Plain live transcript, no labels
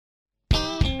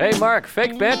Hey, Mark,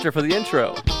 fake banter for the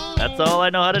intro. That's all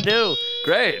I know how to do.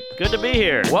 Great. Good to be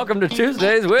here. Welcome to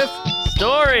Tuesdays with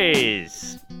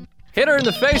Stories. Hit her in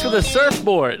the face with a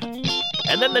surfboard.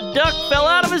 And then the duck fell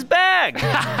out of his bag.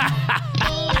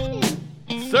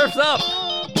 Surf's up.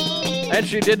 And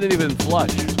she didn't even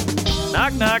flush.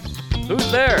 Knock, knock.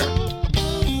 Who's there?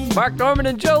 Mark Norman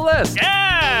and Joe List.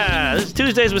 Yeah! This is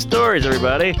Tuesdays with Stories,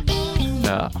 everybody.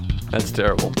 Nah, that's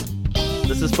terrible.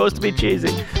 This is supposed to be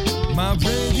cheesy. My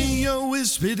radio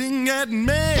is spitting at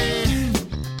me. And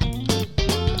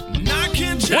I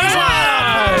can't Here we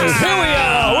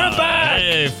are. We're back.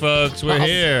 Hey, folks, we're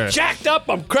here. Jacked up,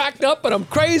 I'm cracked up, and I'm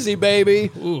crazy,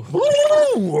 baby. Ooh.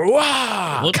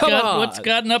 Wow. Come on. What's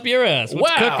gotten up your ass?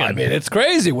 What's Wow, cooking? I mean, it's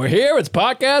crazy. We're here. It's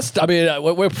podcast. I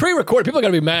mean, we're pre-recorded. People are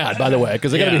going to be mad, by the way,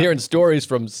 because they're going to Yeah. be hearing stories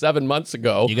from 7 months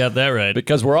ago. You got that right.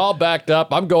 Because we're all backed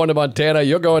up. I'm going to Montana.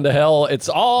 You're going to hell. It's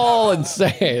all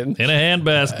insane. In a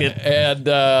handbasket. And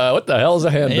what the hell is a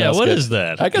handbasket? Yeah, what is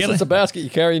that? I guess Can it's a basket you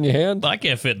carry in your hand. I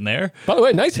can't fit in there. By the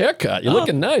way, nice haircut. You're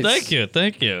looking nice. Thank you,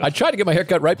 thank you. I tried to get my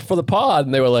haircut right before the pod,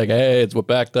 and they were like, hey, we're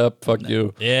backed up. Fuck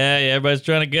you. yeah, everybody's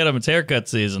trying to get them. It's haircut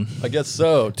season. I guess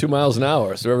so. 2 miles an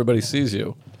hour, so everybody sees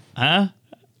you. Huh?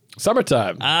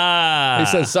 Summertime. Ah. He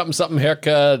says something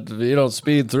haircut. You don't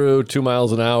speed through 2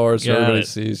 miles an hour, so Got everybody it.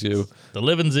 sees you. The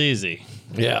living's easy.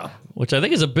 Yeah. Which I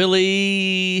think is a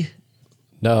Billy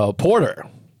No, Porter.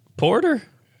 Porter?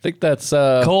 I think that's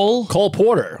Cole? Cole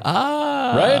Porter.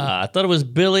 Ah. Right? I thought it was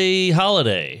Billie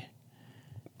Holiday.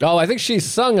 Oh, I think she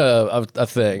sung a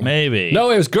thing. Maybe.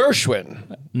 No, it was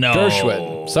Gershwin. No.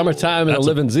 Gershwin. Summertime and the That's a-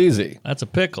 living's easy. That's a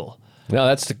pickle. No,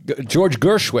 that's George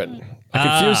Gershwin. I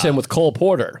confuse him with Cole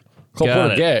Porter. Cole Got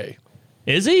Porter it. gay.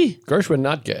 Is he? Gershwin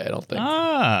not gay, I don't think.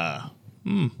 Ah.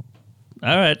 All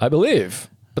right. I believe.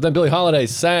 But then Billie Holiday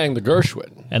sang the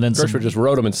Gershwin. And then Gershwin some- just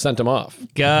wrote him and sent him off.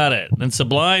 Got it. And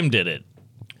Sublime did it.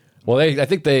 Well, I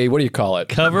think they, what do you call it?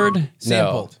 Covered?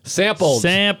 Sampled. Sampled.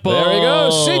 Sample. There you go.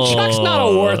 See, Chuck's not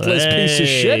a worthless piece of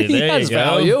shit. He there has you go.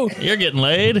 value. You're getting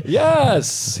laid?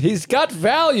 Yes, he's got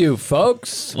value,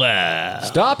 folks. Wow.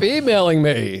 Stop emailing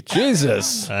me.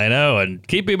 Jesus. I know, and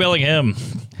keep emailing him.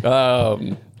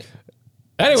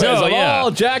 Anyways, So, I'm yeah. all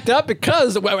jacked up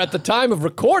because we're at the time of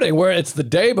recording where it's the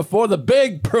day before the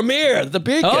big premiere at the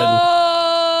Beacon.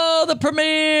 Oh, the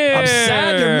premiere! I'm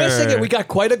sad you're missing it. We got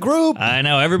quite a group. I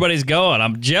know, everybody's going.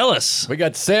 I'm jealous. We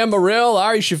got Sam Morrill,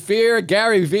 Ari Shafir,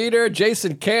 Gary Veter,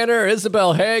 Jason Canner,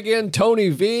 Isabel Hagen, Tony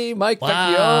V, Mike Wow.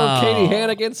 Vecchione, Katie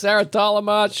Hannigan, Sarah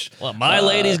Talamach, Well, my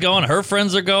lady's going, her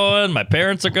friends are going, my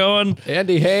parents are going.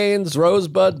 Andy Haynes,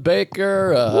 Rosebud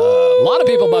Baker. A lot of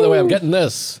people, by the way. I'm getting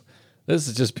this. This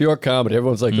is just pure comedy.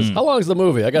 Everyone's like this. How long is the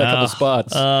movie? I got a couple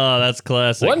spots. Oh, that's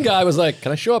classic. One guy was like,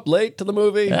 "Can I show up late to the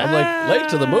movie?" I'm like, "Late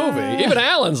to the movie?" Even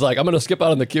Alan's like, "I'm going to skip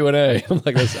out on the Q&A." I'm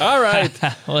like, this, "All right."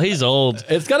 Well, he's old.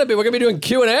 It's gonna be. We're gonna be doing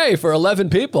Q&A for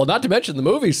 11 people. Not to mention the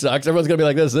movie sucks. Everyone's gonna be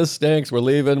like, "This stinks. We're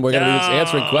leaving." We're gonna be just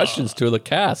answering questions to the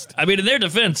cast. I mean, in their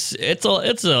defense, it's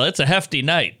a hefty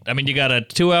night. I mean, you got a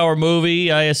 2-hour movie,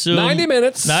 I assume. 90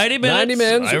 minutes. 90 minutes. 90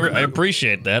 minutes. I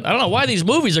appreciate that. I don't know why these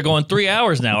movies are going 3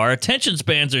 hours now. Our attention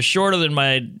spans are shorter than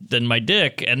my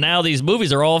dick, and now these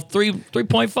movies are all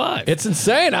 3.5. It's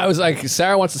insane. I was like,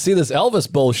 Sarah wants to see this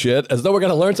Elvis bullshit, as though we're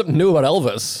gonna learn something new about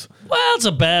Elvis. Well, it's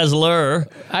a Baz Luhrmann.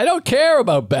 I don't care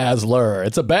about Baz Luhrmann.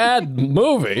 It's a bad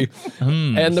movie,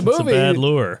 and the it's a movie. bad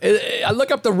lure. I look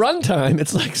up the runtime.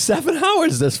 It's like 7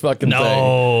 hours. This fucking thing.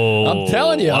 No. I'm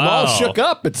telling you, I'm all Wow. shook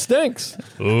up. It stinks.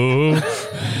 Ooh.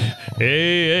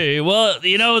 Hey. Well,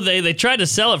 you know, they tried to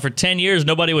sell it for 10 years.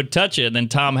 Nobody would touch it. And then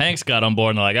Tom Hanks got on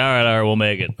board and they're like, all right, we'll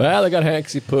make it. Well, they got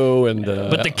Hanksy Poo and.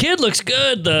 But the kid looks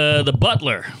good, the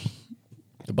butler.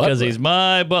 Because he's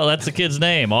my butler. That's the kid's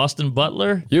name, Austin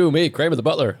Butler. You, me, Kramer the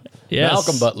Butler. Yes.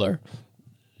 Malcolm Butler.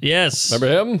 Yes.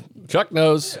 Remember him? Chuck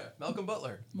knows. Malcolm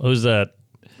Butler. Who's that?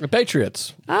 The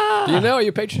Patriots. Do you know? Are you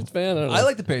a Patriots fan? I don't know. I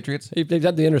like the Patriots. They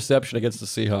had the interception against the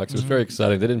Seahawks. It was very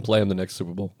exciting. They didn't play him the next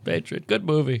Super Bowl. Patriot. Good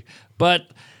movie. But,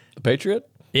 The Patriot?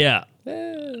 yeah,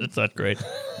 it's not great.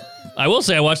 I will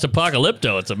say I watched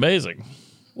Apocalypto. It's amazing.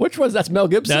 Which one's that's Mel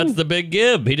Gibson? That's the big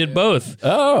Gib. He did both.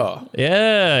 Oh,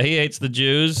 Yeah, he hates the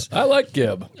Jews. I like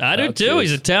Gibb. I do Oh, too. geez.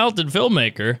 He's a talented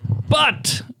filmmaker.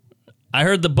 But I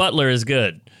heard the Butler is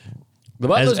good The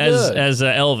Butler's good. as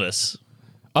Elvis.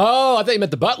 Oh, I thought you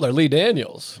meant the Butler, Lee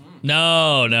Daniels.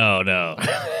 No.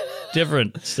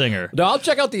 Different singer. No, I'll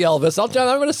check out the Elvis. I'm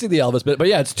going to see the Elvis bit. But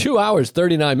yeah, it's 2 hours,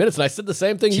 39 minutes. And I said the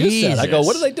same thing you said. I go, Jesus.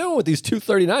 what are they doing with these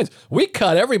 239s? We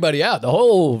cut everybody out.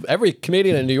 Every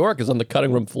comedian in New York is on the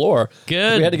cutting room floor.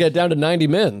 Good. We had to get it down to 90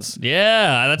 mins.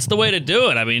 Yeah, that's the way to do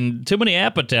it. I mean, too many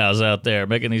Apatows out there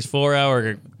making these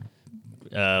 4-hour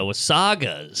with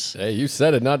sagas. Hey, you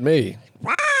said it, not me.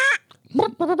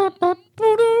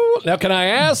 Now, can I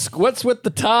ask, what's with the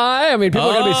tie? I mean, people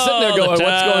are going to be sitting there the going, what's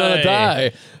going on with the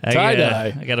tie?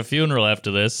 Tie-dye. I got a funeral after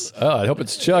this. Oh, I hope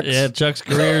it's Chuck's. Yeah, Chuck's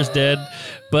career's dead.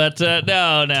 But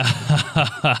no.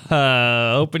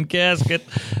 Open casket.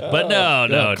 But no.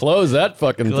 Yeah, close that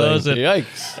fucking Close thing. it.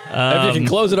 Yikes. If you can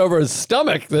close it over his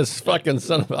stomach, this fucking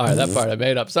son of... All right, that part I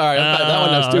made up. Sorry, that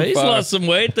one was too He's far. lost some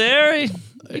weight there.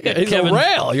 He got He's Kevin. a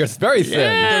rail. You're very thin.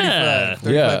 Yeah.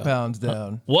 35 Yeah. pounds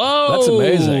down. Whoa. That's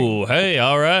amazing. Hey,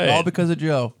 all right. All because of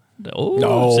Joe. Oh,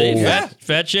 No. see, Yeah.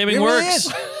 fat shaming It really works.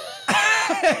 is.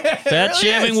 Fat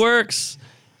shaming works.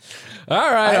 All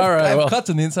right, all I right. have Well, cuts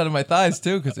on the inside of my thighs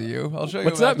too because of you. I'll show you.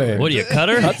 what's that mean? What are you,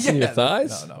 cutter? Cuts in your Yeah.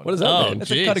 thighs? No. What does that Oh, mean? It's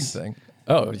Jeez. a cutting thing.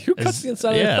 Oh, who cuts the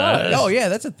inside of yeah, your thighs? that's- Oh yeah,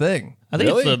 that's a thing. I think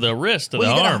Really? it's the wrist or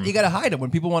Well, the arm. you gotta hide them. When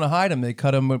people want to hide them, they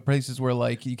cut them in places where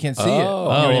like you can't see it. You know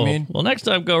what I mean? Well, next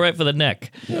time go right for the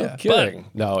neck. Yeah. Kidding.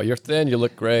 No, you're thin. You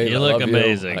look great. You I look love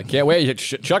amazing. I can't wait.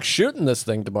 Chuck's shooting this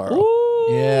thing tomorrow.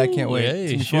 Yeah, I can't wait. Yay,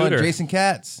 It's gonna be fun. shooter. Jason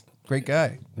Katz, great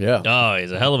guy. Yeah. Oh,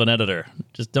 he's a hell of an editor.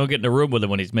 Just don't get in a room with him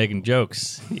when he's making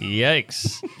jokes.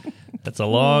 Yikes. That's a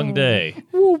long day.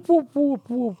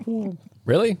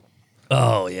 Really?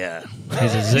 Oh, yeah.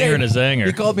 He's a zinger and a He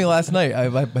zanger. called me last night. I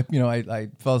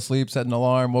fell asleep, set an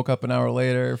alarm, woke up an hour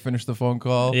later, finished the phone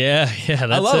call. Yeah, that's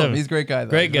I love him. him. He's a great guy. Though.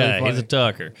 Great He's really guy. He's a funny.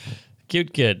 talker.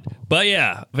 Cute kid. But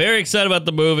yeah, very excited about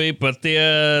the movie. But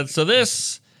doing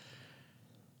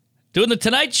the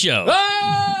Tonight Show.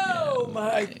 Oh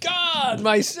my God!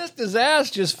 My sister's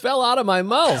ass just fell out of my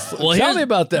mouth. Well, Tell here's- me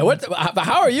about that.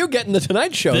 How are you getting the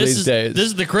Tonight Show these days? This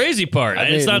is the crazy part. I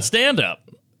It's mean- not stand up.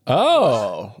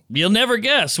 Oh, You'll never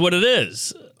guess what it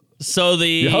is. So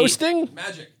you hosting?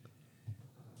 Magic.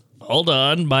 Hold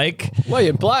on, Mike. Well, you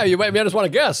imply you might just want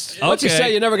to guess. Once you Okay.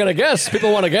 say you're never going to guess,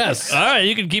 people want to guess. All right,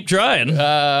 you can keep trying. All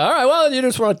right. Well, you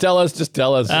just want to tell us. Just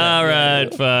tell us. All right,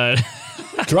 fine.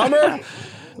 Drummer.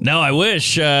 No, I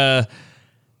wish. The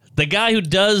guy who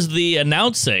does the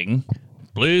announcing,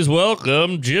 please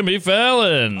welcome Jimmy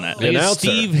Fallon. He's announcer.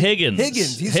 Steve Higgins.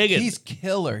 He's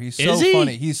killer. He's so Is he?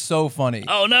 funny. He's so funny.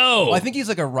 Oh, no. Well, I think he's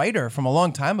like a writer from a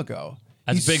long time ago.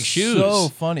 That's He's big shoes. So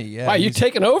funny. Yeah. Why, you he's-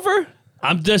 taking over?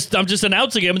 I'm just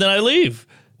announcing him, and then I leave.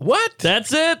 What?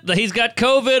 That's it. He's got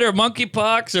COVID or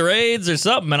monkeypox or AIDS or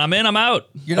something, and I'm in, I'm out.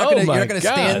 You're not Oh gonna. my You're not gonna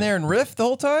God. stand there and riff the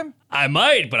whole time. I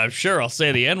might, but I'm sure I'll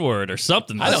say the N-word or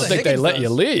something. I don't what think they Higgins let you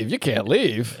does. leave. You can't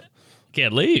leave.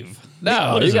 Can't leave.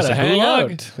 No, What you is this, got to a hang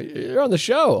gulag? out. You're on the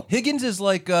show. Higgins is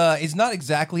like. He's not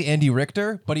exactly Andy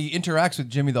Richter, but he interacts with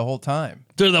Jimmy the whole time.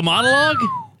 Through the monologue?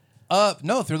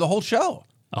 No, through the whole show.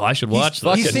 Oh, I should watch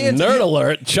Fucking this. stands- nerd he-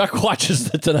 alert. Chuck watches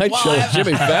the Tonight Show with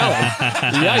Jimmy Fallon.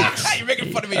 Yikes. You're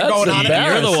making fun of me. That's going on.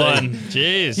 embarrassing. You're the one.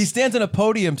 Jeez. He stands on a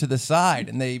podium to the side,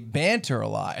 and they banter a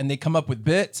lot, and they come up with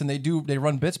bits, and they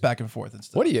run bits back and forth and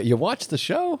stuff. What do you watch the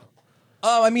show?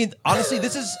 I mean, honestly,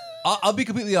 this is. I'll be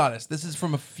completely honest. This is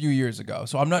from a few years ago,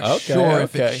 so I'm not Okay, sure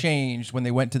if okay. it changed when they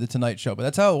went to the Tonight Show, but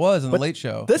that's how it was in the Late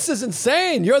Show. This is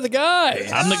insane. You're the guy.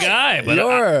 I'm the guy, but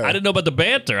You're- I didn't know about the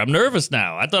banter. I'm nervous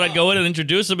now. I thought I'd go in and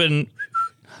introduce him and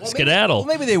skedaddle. Well,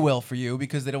 maybe they will for you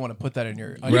because they don't want to put that in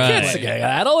your. On Right. your Can't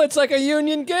skedaddle. It's like a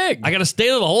union gig. I got to stay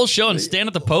there the whole show and stand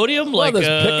at the podium like well,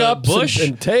 there's pickups Bush.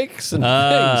 and takes and things.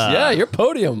 Yeah, your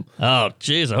podium. Oh,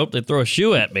 jeez. I hope they throw a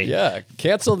shoe at me. Yeah,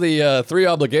 cancel the 3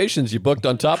 obligations you booked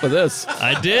on top of this.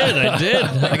 I did.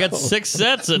 I got 6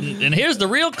 sets, and here's the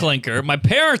real clinker. My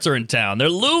parents are in town. They're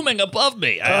looming above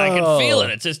me. I can feel it.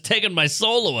 It's just taking my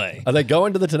soul away. Are they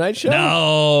going to the Tonight Show?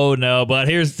 No. But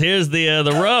here's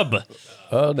the rub.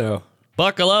 Oh, no.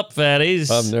 Buckle up,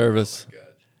 fatties. I'm nervous.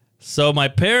 So my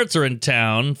parents are in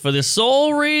town for the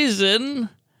sole reason.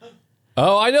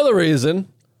 Oh, I know the reason.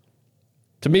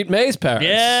 To meet May's parents.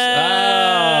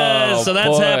 Yeah. Oh, so that's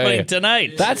boy. happening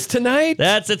tonight. That's tonight?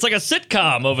 It's like a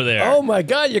sitcom over there. Oh, my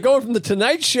God. You're going from the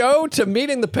Tonight Show to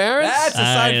meeting the parents? That's a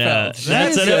I know. Seinfeld.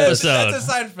 That's an Jesus. episode. That's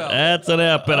a Seinfeld. That's an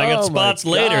ep, and I got Oh, my spots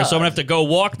later, so I'm gonna God. have to go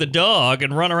walk the dog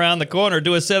and run around the corner,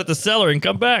 do a set at the cellar, and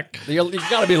come back. You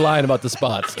got to be lying about the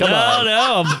spots. Come on.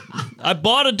 No. I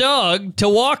bought a dog to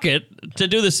walk it to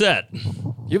do the set.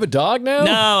 You have a dog now?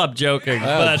 No, I'm joking. Oh,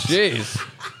 but jeez.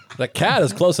 The cat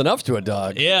is close enough to a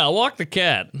dog. yeah, I'll walk the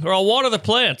cat, or I'll water the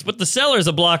plants. But the cellar's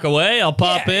a block away. I'll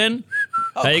pop in.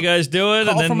 How you guys doing?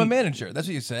 Call and then from a manager. That's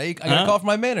what you say. I got a call from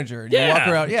my manager. And you Yeah. walk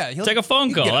around. Yeah. He'll take a phone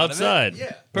he'll call get out of it. outside.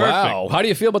 Yeah. Perfect. Wow. How do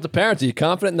you feel about the parents? Are you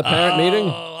confident in the parent meeting?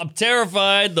 Oh, I'm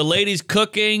terrified. The lady's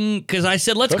cooking because I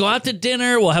said, let's go out to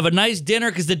dinner. We'll have a nice dinner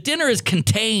because the dinner is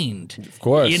contained. Of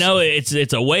course. You know,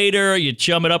 it's a waiter. You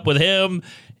chum it up with him.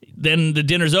 then the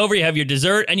dinner's over, you have your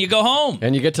dessert, and you go home.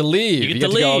 And you get to leave. You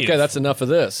get to go, leave. okay, that's enough of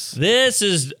this. This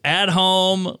is at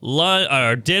home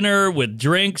or dinner with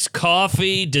drinks,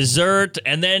 coffee, dessert,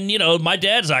 and then, my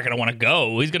dad's not going to want to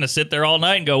go. He's going to sit there all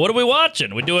night and go, what are we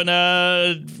watching? We doing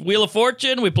Wheel of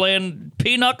Fortune? We playing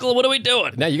Pinochle? What are we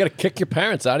doing? Now you got to kick your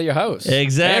parents out of your house.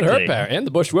 Exactly. And her parents, and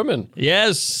the Bush women.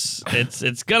 Yes,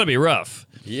 it's going to be rough.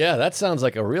 Yeah, that sounds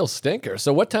like a real stinker.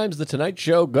 So what time's the Tonight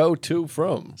Show go to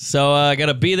from? So I got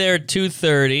to be there at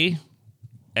 2:30,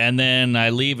 and then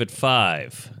I leave at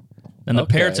 5. And the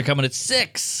Okay. parents are coming at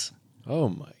 6. Oh,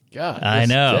 my God. I this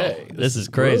know. day. This is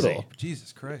crazy. brutal.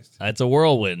 Jesus Christ. It's a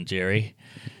whirlwind, Jerry.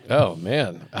 Oh,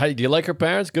 man. Do you like her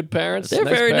parents? Good parents? They're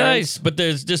Nice very parents? nice, but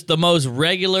there's just the most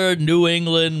regular New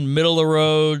England, middle of the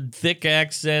road, thick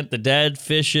accent. The dad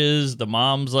fishes. The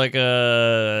mom's like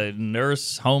a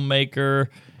nurse, homemaker.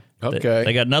 Okay.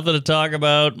 They got nothing to talk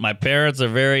about. My parents are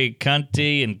very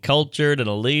cunty and cultured and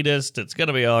elitist. It's going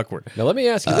to be awkward. Now, let me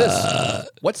ask you this.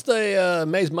 What's the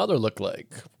May's mother look like?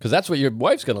 Because that's what your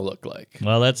wife's going to look like.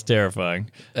 Well, that's terrifying.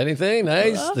 Anything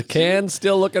nice? The can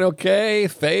still looking okay?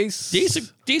 Face?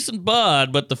 Decent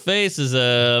bod, but the face is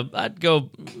I'd go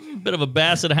a bit of a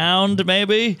basset hound,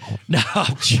 maybe. No,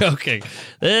 I'm joking.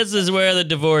 This is where the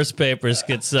divorce papers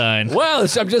get signed. Well,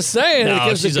 I'm just saying. It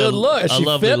gives she's a good look. Is a she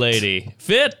lovely fit? lady.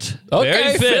 Fit. Okay,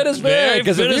 Very fit. is Very big.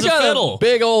 Because fit if as you a got fiddle. a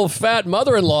big old fat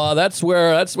mother-in-law, that's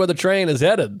where the train is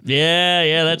headed.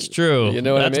 Yeah, that's true. You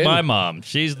know what I That's mean? my mom.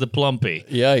 She's the plumpy.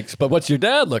 Yikes! But what's your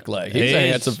dad look like? He's a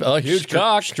handsome fella, huge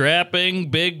cock. Strapping,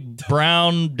 big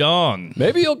brown dong.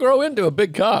 Maybe he'll grow into a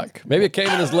big cock. Maybe it came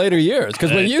in his later years.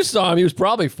 Because when you saw him, he was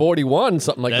probably 41,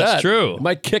 something like that. That's true. It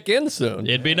might kick in soon.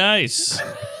 It'd be nice.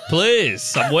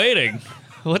 Please, I'm waiting.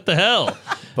 What the hell?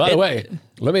 By the way,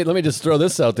 let me just throw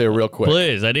this out there real quick.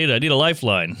 Please, I need a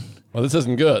lifeline. Well, this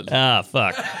isn't good. Ah,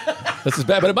 fuck. This is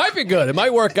bad, but it might be good. It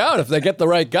might work out if they get the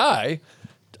right guy.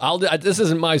 This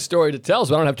isn't my story to tell,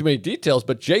 so I don't have too many details,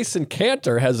 but Jason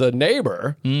Cantor has a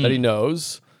neighbor that he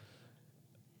knows.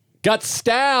 Got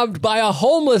stabbed by a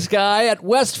homeless guy at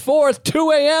West 4th,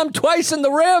 2 a.m., twice in the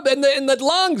rib, in the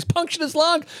lungs, punctured his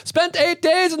lung. Spent 8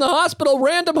 days in the hospital,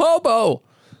 random hobo.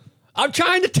 I'm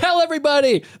trying to tell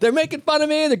everybody. They're making fun of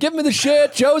me. They're giving me the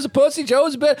shit. Joe's a pussy.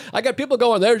 Joe's a bit. I got people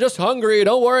going, they're just hungry.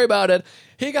 Don't worry about it.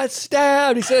 He got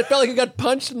stabbed. He said it felt like he got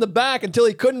punched in the back until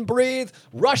he couldn't breathe.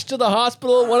 Rushed to the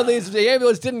hospital. The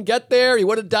ambulance didn't get there. He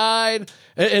would have died.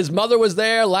 His mother was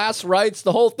there. Last rites,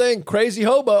 the whole thing. Crazy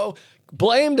hobo.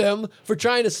 Blamed him for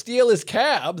trying to steal his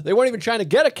cab. They weren't even trying to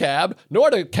get a cab, nor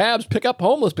do cabs pick up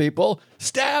homeless people.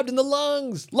 Stabbed in the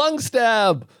lungs. Lung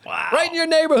stab. Wow. Right in your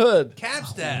neighborhood. Cab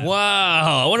stab.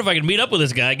 Wow. I wonder if I can meet up with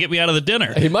this guy, get me out of the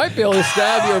dinner. He might be able to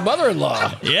stab your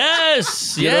mother-in-law.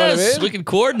 Yes, You know what I yes. mean? We can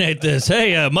coordinate this.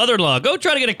 Hey, mother-in-law, go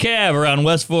try to get a cab around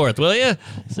West 4th, will you?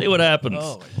 See what happens.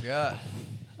 Oh my God.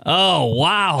 Oh,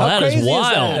 wow. How That crazy is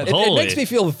wild. that? It Holy. makes me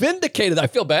feel vindicated. I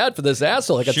feel bad for this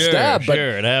asshole. I got stabbed, but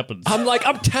Sure, it happens. I'm like,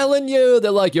 I'm telling you, they're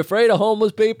like, you're afraid of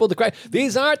homeless people.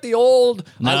 These aren't the old.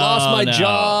 I lost my No.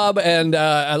 job, and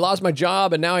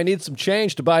now I need some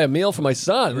change to buy a meal for my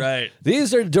son. Right.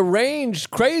 These are deranged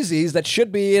crazies that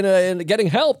should be in getting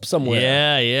help somewhere.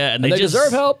 Yeah. And they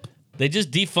deserve help. They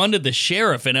just defunded the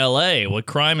sheriff in L.A. What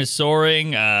crime is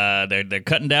soaring. They're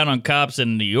cutting down on cops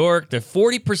in New York. They're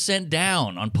 40%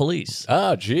 down on police.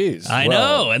 Oh, geez. I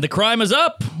know, and the crime is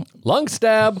up. Lung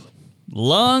stab.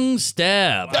 Lung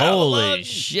stab. Holy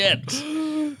shit.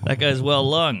 That guy's well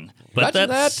lung. But Imagine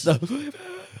that's that.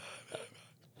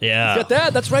 yeah. Get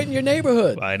that? That's right in your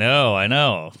neighborhood. I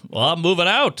know. Well, I'm moving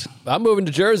out. I'm moving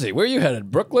to Jersey. Where are you headed?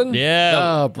 Brooklyn? Yeah.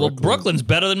 Oh, Well, Brooklyn's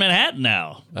better than Manhattan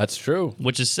now, That's true.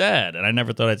 which is sad, and I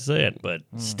never thought I'd say it, but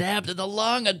stabbed in the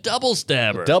lung, a double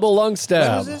stabber. Double lung stab.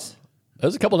 When was this? It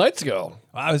was a couple nights ago.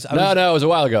 I was No, it was a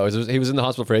while ago. He was in the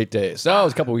hospital for 8 days. No, it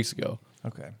was a couple weeks ago.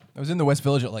 Okay. I was in the West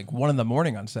Village at like 1 a.m.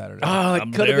 on Saturday. Oh, I'm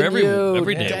it could have there been you.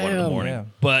 every day at 1 in the Damn. morning.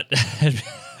 Yeah.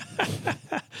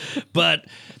 But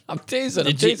I'm teasing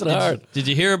hard. Did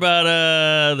you hear about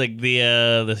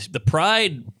the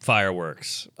Pride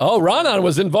fireworks? Oh, Ronan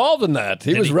was involved in that.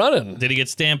 He was running. Did he get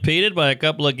stampeded by a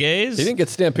couple of gays? He didn't get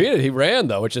stampeded. He ran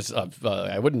though, which is I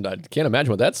can't imagine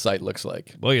what that sight looks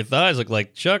like. Well, your thighs look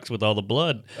like Chuck's with all the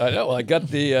blood. I know. Well, I got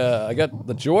the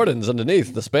Jordans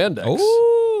underneath the spandex.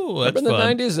 Ooh, that's Remember in the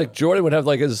fun. 90s, like Jordan would have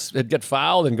like he'd get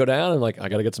fouled and go down, and like I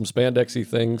got to get some spandexy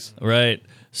things. Right.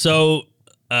 So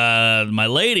my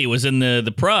lady was in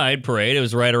the Pride parade. It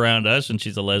was right around us, and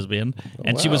she's a lesbian.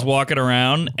 And she was walking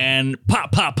around, and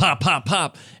pop, pop, pop, pop,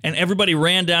 pop. And everybody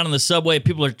ran down in the subway.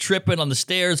 People are tripping on the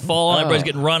stairs, falling. Everybody's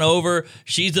getting run over.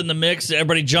 She's in the mix.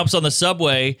 Everybody jumps on the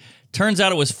subway. Turns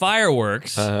out it was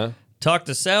fireworks. talked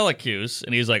to Salacuse,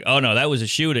 and he was like, "Oh no, that was a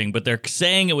shooting," but they're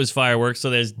saying it was fireworks, so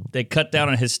they cut down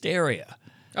on hysteria.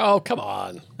 Oh, come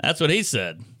on. That's what he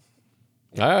said.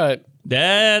 All right.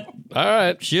 Dad, All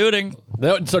right. shooting.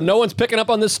 So no one's picking up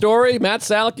on this story? Matt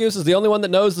Salacuse is the only one that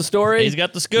knows the story? He's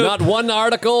got the scoop. Not one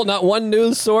article, not one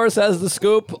news source has the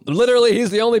scoop. Literally,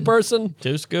 he's the only person?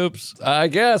 2 scoops. I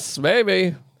guess,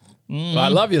 maybe. I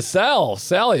love you,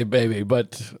 Sally, baby,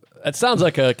 but that sounds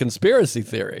like a conspiracy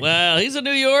theory. Well, he's a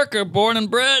New Yorker, born and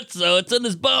bred, so it's in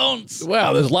his bones.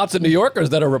 Well, there's lots of New Yorkers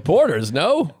that are reporters,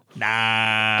 no? Nah.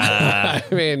 I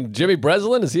mean, Jimmy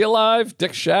Breslin, is he alive?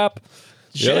 Dick Schaap?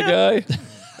 The other guy?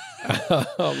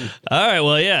 All right,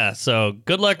 well, yeah, so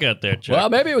good luck out there, Chuck. Well,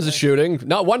 maybe it was a shooting.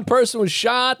 Not one person was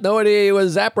shot. Nobody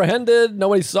was apprehended.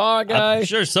 Nobody saw a guy. I'm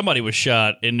sure somebody was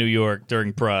shot in New York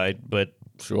during Pride, but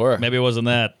Sure. maybe it wasn't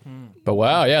that. But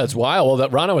wow, yeah, it's wild. Well,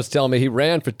 that Rana was telling me he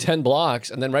ran for 10 blocks,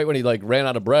 and then right when he ran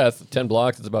out of breath, 10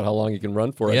 blocks is about how long you can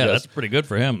run for, Yeah, I that's guess. pretty good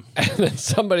for him. And then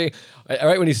somebody,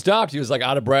 right when he stopped, he was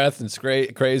out of breath and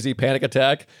crazy, panic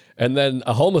attack. And then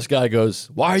a homeless guy goes,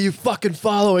 "Why are you fucking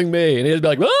following me?" And he'd be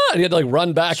like, "Ah!" And he had to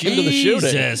run back into the shooting.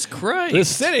 Jesus Christ. This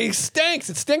city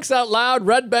stinks. It stinks out loud.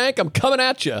 Red Bank, I'm coming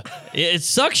at you. It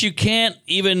sucks you can't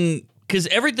even... Because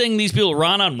everything these people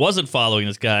run on wasn't following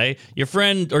this guy. Your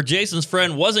friend or Jason's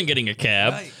friend wasn't getting a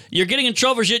cab. Right. You're getting in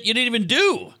trouble for shit you didn't even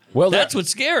do. Well, that's what's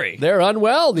scary. They're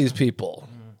unwell, these people.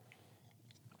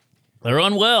 They're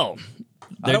unwell.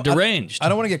 They're deranged. I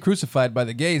don't want to get crucified by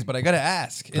the gays, but I got to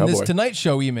ask. In Oh, this boy. Tonight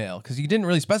Show email, because you didn't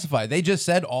really specify, they just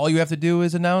said all you have to do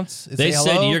is announce. Is They say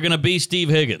said hello? you're going to be Steve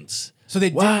Higgins. So they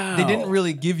Wow. they didn't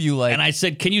really give you like. And I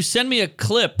said, can you send me a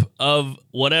clip of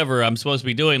whatever I'm supposed to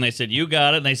be doing? And they said, you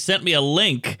got it. And they sent me a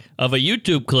link of a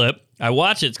YouTube clip. I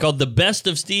watched it. It's called The Best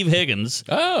of Steve Higgins.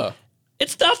 Oh.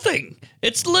 It's nothing.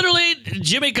 It's literally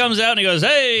Jimmy comes out and he goes,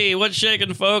 "Hey, what's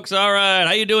shaking, folks? All right,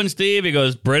 how you doing, Steve?" He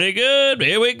goes, "Pretty good.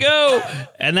 Here we go."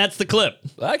 And that's the clip.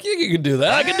 I think you can do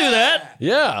that. I can do that.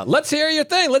 Yeah. Let's hear your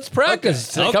thing. Let's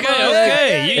practice. Okay. Come on.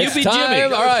 Okay. You It's be time.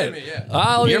 Jimmy. All right. Jimmy,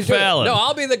 yeah. You're Fallon. No,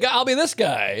 I'll be the guy. I'll be this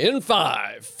guy. In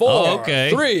 5, 4, Oh, okay.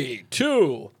 3,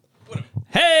 2.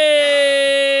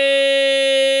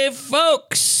 Hey,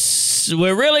 folks.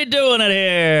 We're really doing it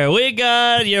here. We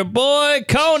got your boy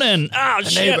Conan. Oh,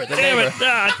 shit. neighbor, the damn neighbor. it.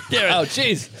 Ah, damn it. Oh,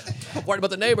 jeez. I'm worried about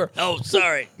the neighbor. Oh,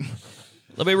 sorry.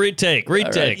 Let me retake.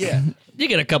 yeah. You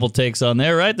get a couple takes on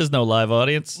there, right? There's no live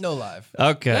audience. no live.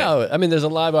 Okay. No, I mean, there's a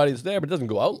live audience there, but it doesn't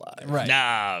go out live. Right.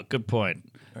 No, good point.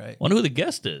 Right. Wonder who the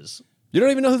guest is. You don't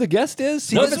even know who the guest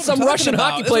is? What if it's That's some what I'm Russian talking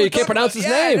hockey about. player? You That's can't what I'm pronounce talking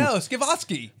his about. name. Yeah, I know,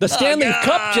 Skivosky. The Stanley God.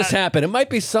 Cup just happened. It might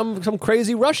be some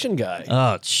crazy Russian guy.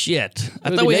 Oh, shit. I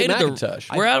Maybe thought we Nate hated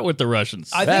McIntosh. We're out with the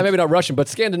Russians. I think Maybe not Russian, but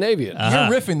Scandinavian.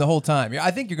 you're riffing the whole time.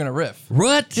 I think you're gonna riff.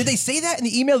 what? Did they say that in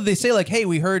the email? Did they say like, "Hey,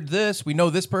 we heard this. We know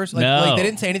this person"? Like, No. like they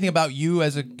didn't say anything about you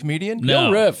as a comedian.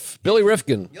 No. Bill Riff. Billy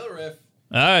Rifkin. You'll riff.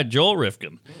 All right, Joel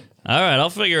Rifkin. All right, I'll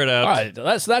figure it out. All right,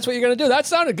 that's what you're going to do. That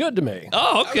sounded good to me.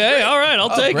 Oh, okay. All right, I'll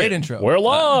take Great it. intro. We're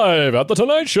live at the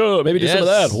Tonight Show. Maybe do some of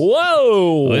Yes. that.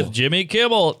 Whoa. With Jimmy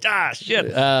Kimmel. Ah,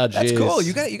 shit. That's jeez. cool.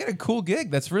 You got a cool gig.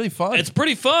 That's really fun. It's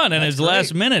pretty fun, and it's great.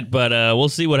 last minute, but we'll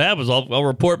see what happens. I'll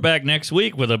report back next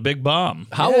week with a big bomb.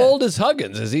 How Yeah. old is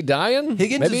Huggins? Is he dying?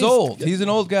 Higgins Maybe is he's- old. He's an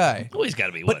old guy. Oh, he's got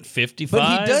to be, what, 55?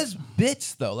 But he does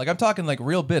bits though. Like I'm talking like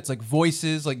real bits, like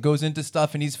voices, like goes into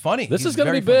stuff, and he's funny. This He's is going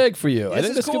to very be funny. big for you. I This think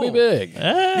is this could be cool. big.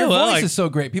 Your well, voice I, is so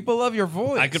great. People love your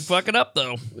voice. I could fuck it up,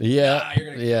 though. Yeah.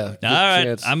 Yeah. All right.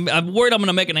 Chance. I'm worried I'm going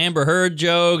to make an Amber Heard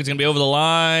joke. It's going to be over the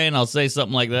line. I'll say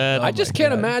something like that. I just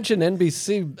can't imagine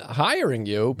NBC hiring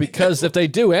you because if they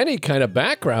do any kind of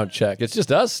background check, it's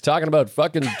just us talking about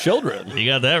fucking children. You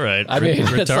got that right. I mean,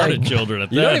 it's retarded like, children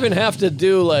at you that. don't even have to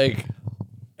do like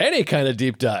any kind of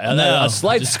deep dive. And No, a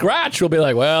slight scratch will be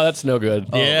like, well, that's no good.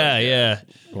 Yeah, yeah.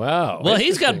 Wow. Well,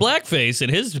 he's got Interesting. blackface in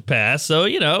his past, so,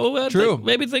 you know, I True. think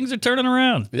maybe things are turning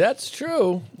around. That's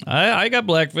true. I got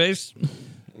blackface.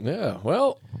 Yeah.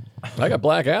 Well, I got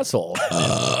black asshole.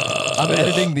 I'm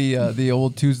editing the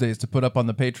old Tuesdays to put up on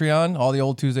the Patreon. All the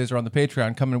old Tuesdays are on the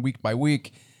Patreon, coming week by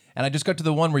week. And I just got to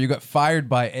the one where you got fired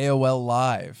by AOL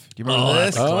Live. Do you remember Oh,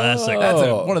 this? that's classic. That's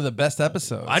Oh. one of the best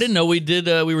episodes. I didn't know we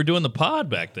were doing the pod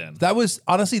back then. That was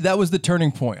honestly that was the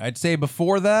turning point. I'd say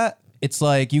before that, it's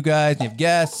like you guys, you have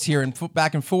guests here and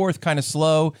back and forth, kind of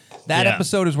slow. That Yeah.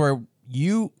 episode is where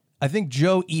you I think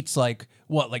Joe eats like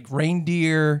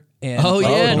reindeer and Oh,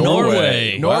 yeah,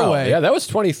 Norway. Wow. Yeah, that was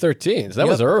 2013. So that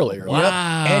was earlier. Yep.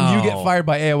 And you get fired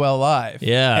by AOL Live.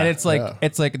 Yeah. And it's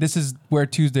like this is where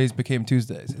Tuesdays became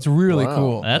Tuesdays. It's really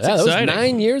cool. That's That exciting. was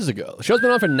 9 years ago. The show's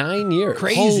been on for 9 years.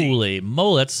 Holy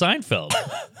mo, that's Seinfeld.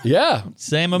 Yeah.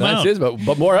 Same 9 amount. seasons,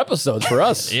 but more episodes for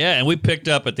us. Yeah, and we picked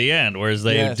up at the end, whereas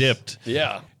they Yes. dipped.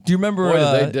 Yeah. Do you remember? Boy,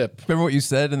 did they dip. Remember what you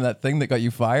said in that thing that got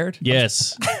you fired?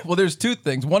 Yes. Well, there's two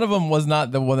things. One of them was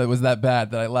not the one that was that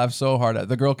bad that I laughed so hard at.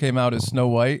 The girl came out as Snow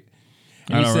White.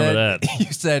 And I don't remember that.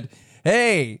 You said,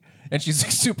 "Hey," and she's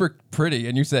like super pretty.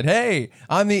 And you said, "Hey,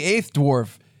 I'm the eighth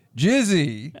dwarf,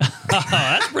 Jizzy." Oh,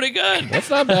 that's pretty good.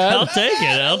 That's not bad. I'll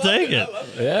take it.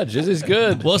 Yeah, Jizzy's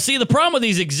good. Well, see, the problem with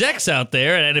these execs out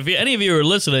there, and if any of you are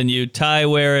listening, you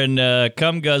tie-wearing,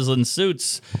 cum-guzzling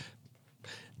suits,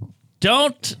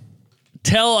 don't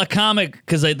tell a comic,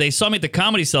 because they saw me at the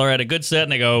Comedy Cellar at a good set,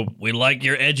 and they go, "We like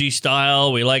your edgy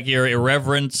style. We like your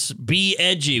irreverence. Be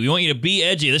edgy. We want you to be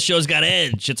edgy. This show's got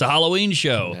edge. It's a Halloween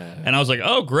show." And I was like,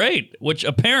 "Oh, great," which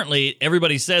apparently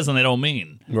everybody says and they don't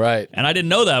mean. Right. And I didn't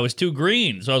know that. I was too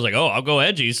green. So I was like, "Oh, I'll go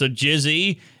edgy." So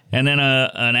Jizzy, and then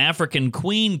an African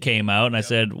queen came out, and I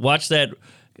said, "Watch that."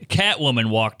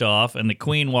 Catwoman walked off, and the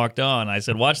queen walked on. I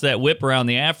said, "Watch that whip around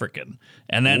the African."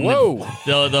 And then Whoa.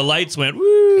 the lights went,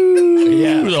 woo.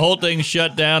 Yeah. The whole thing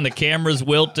shut down. The cameras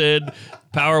wilted.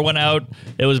 Power went out.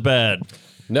 It was bad.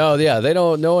 No, yeah, they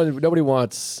don't. Nobody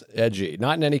wants edgy.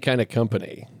 Not in any kind of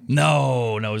company.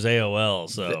 No, it was AOL.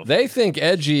 So They think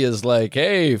edgy is like,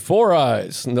 hey, Four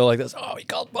Eyes, and they're like this. Oh, he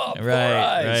called Bob Four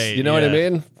Eyes. right. You know what I yeah.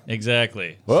 mean?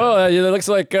 Exactly. Well, it looks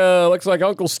like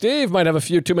Uncle Steve might have a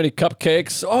few too many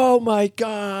cupcakes. Oh my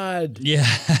God, Yeah.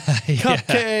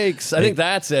 cupcakes! I think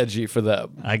that's edgy for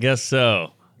them. I guess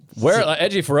so. Where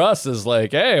edgy for us is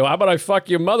like, hey, how about I fuck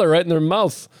your mother right in her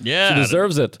mouth? Yeah. She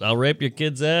deserves it. I'll rape your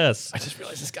kid's ass. I just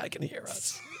realized this guy can hear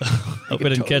us. Hope I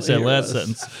didn't catch that totally hear last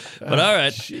us. sentence. But all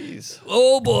right. Jeez.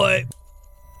 Oh, boy.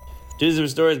 Tuesday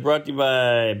with Stories brought to you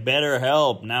by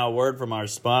BetterHelp. Now a word from our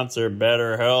sponsor,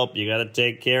 BetterHelp. You got to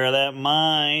take care of that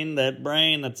mind, that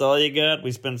brain. That's all you got.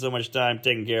 We spend so much time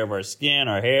taking care of our skin,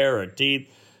 our hair, our teeth.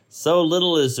 So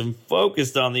little is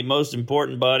focused on the most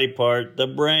important body part, the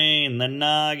brain, the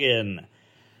noggin.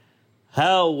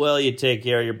 How well you take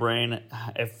care of your brain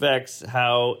affects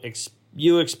how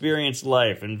you experience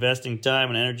life. Investing time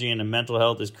and energy into mental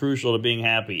health is crucial to being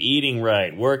happy. Eating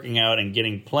right, working out, and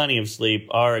getting plenty of sleep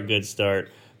are a good start.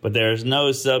 But there's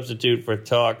no substitute for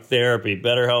talk therapy.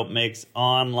 BetterHelp makes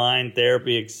online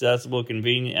therapy accessible,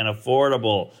 convenient, and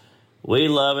affordable. We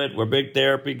love it. We're big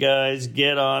therapy guys.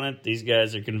 Get on it. These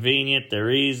guys are convenient.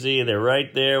 They're easy. They're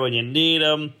right there when you need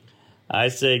them. I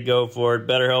say go for it.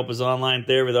 BetterHelp is online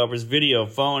therapy that offers video,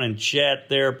 phone, and chat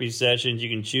therapy sessions. You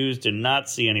can choose to not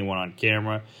see anyone on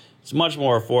camera. It's much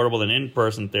more affordable than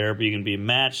in-person therapy. You can be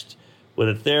matched with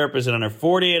a therapist in under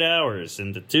 48 hours.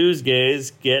 And the Tuesdays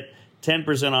get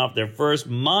 10% off their first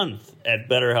month at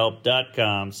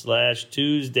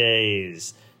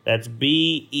BetterHelp.com/Tuesdays. That's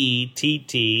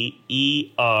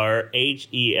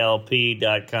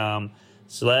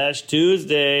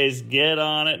BetterHelp.com/Tuesdays. Get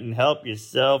on it and help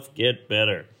yourself get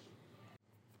better.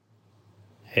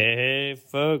 Hey,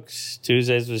 folks.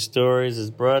 Tuesdays with Stories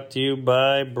is brought to you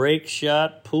by Break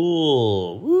Shot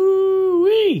Pool.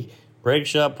 Woo-wee! Break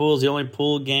Shot Pool is the only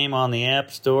pool game on the App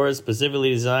Store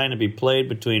specifically designed to be played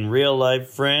between real-life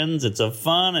friends. It's a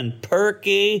fun and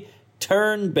perky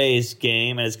turn-based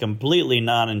game, and it's completely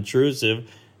non-intrusive.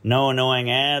 No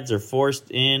annoying ads or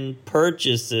forced-in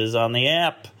purchases on the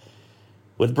app.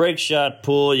 With Break Shot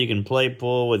Pool, you can play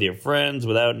pool with your friends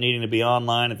without needing to be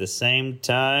online at the same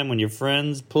time. When your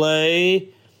friend plays,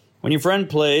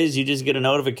 you just get a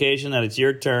notification that it's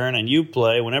your turn, and you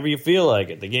play whenever you feel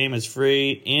like it. The game is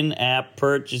free. In-app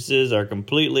purchases are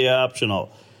completely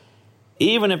optional.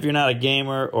 Even if you're not a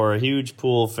gamer or a huge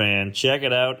pool fan, check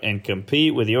it out and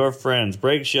compete with your friends.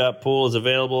 Break Shot Pool is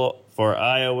available for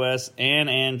iOS and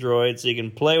Android, so you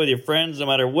can play with your friends no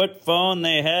matter what phone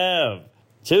they have.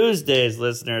 Tuesdays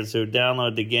listeners who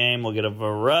download the game will get a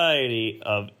variety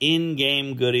of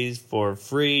in-game goodies for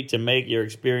free to make your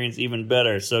experience even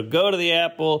better. So go to the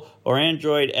Apple or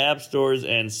Android app stores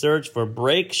and search for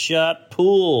Break Shot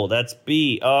Pool. That's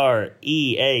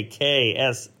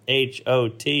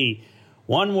BREAKSHOT.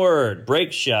 One word,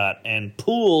 Break Shot, and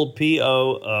Pool,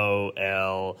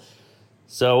 Pool.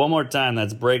 So one more time,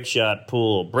 that's Break Shot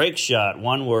Pool. Break Shot,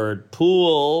 one word,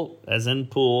 Pool, as in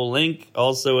pool. Link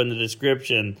also in the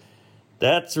description.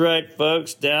 That's right,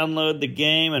 folks. Download the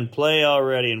game and play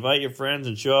already. Invite your friends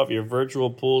and show off your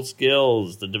virtual pool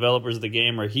skills. The developers of the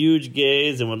game are huge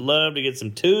gays and would love to get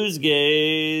some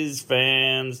Tuesdays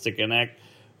fans to connect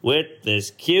with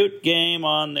this cute game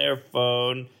on their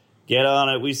phone. Get on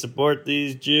it. We support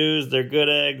these Jews. They're good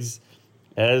eggs.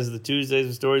 As the Tuesdays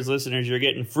with Stories listeners, you're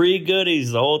getting free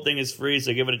goodies. The whole thing is free,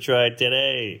 so give it a try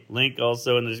today. Link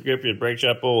also in the description. Break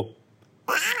Shot Pool.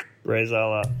 Praise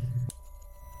Allah.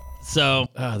 So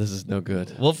this is no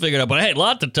good. we'll figure it out. But hey, a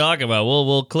lot to talk about.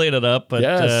 We'll clean it up. But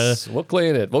Yes, we'll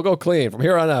clean it. We'll go clean from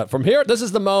here on out. From here, this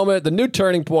is the moment, the new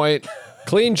turning point.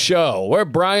 Clean show. We're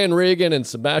Brian Regan and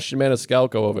Sebastian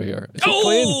Maniscalco over here. Is he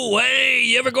clean? oh, hey,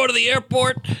 you ever go to the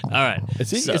airport? All right.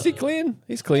 Is he clean?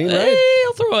 He's clean, Hey, right?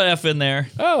 I'll throw an F in there.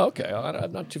 Oh, okay.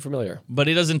 I'm not too familiar. But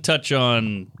he doesn't touch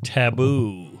on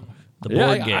Taboo, the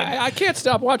board game. I can't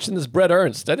stop watching this Brett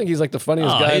Ernst. I think he's like the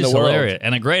funniest Oh, guy in the he's world. hilarious.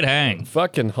 And a great hang.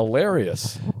 Fucking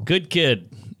hilarious. Good kid.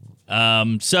 So,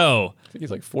 I think he's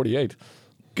like 48.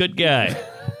 good guy.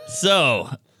 So,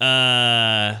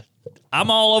 I'm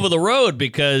all over the road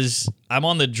because I'm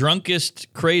on the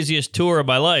drunkest, craziest tour of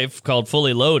my life called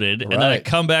Fully Loaded, and then I Right.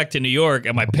 come back to New York,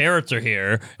 and my parents are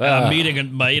here. And I'm meeting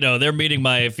they're meeting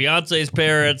my fiance's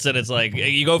parents, and it's like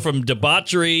you go from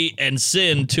debauchery and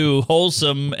sin to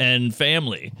wholesome and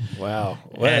family. Wow.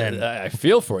 And- Well, I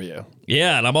feel for you.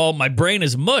 Yeah, and my brain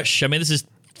is mush. I mean, this is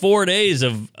 4 days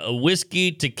of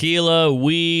whiskey, tequila,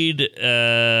 weed,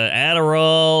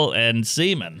 Adderall, and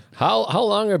semen. How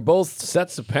long are both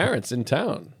sets of parents in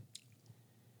town?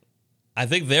 I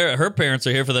think her parents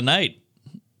are here for the night.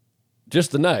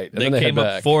 Just the night, and They then they came head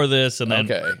up back. for this, and then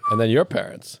Okay, and then your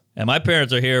parents. and my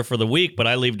parents are here for the week, but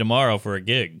I leave tomorrow for a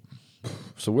gig.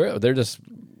 So they're just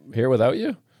here without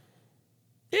you?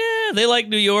 Yeah, they like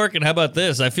New York, and how about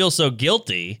this? I feel so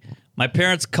guilty. My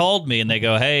parents called me and they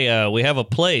go, "Hey, we have a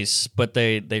place, but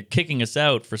they're kicking us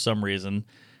out for some reason.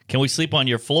 Can we sleep on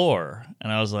your floor?"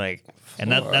 And I was like,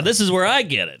 now this is where I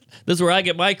get it. This is where I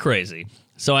get my crazy.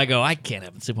 So I go, I can't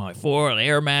have them sleep on my floor, on an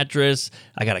air mattress.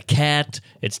 I got a cat.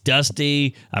 It's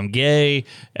dusty. I'm gay.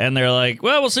 And they're like,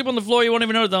 well, we'll sleep on the floor. You won't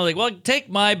even notice. And I'm like, well, take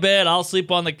my bed. I'll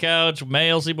sleep on the couch.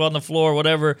 May will sleep on the floor,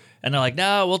 whatever. And they're like,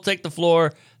 no, we'll take the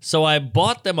floor. So I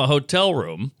bought them a hotel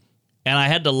room, and I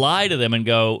had to lie to them and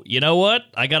go, you know what?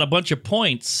 I got a bunch of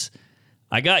points.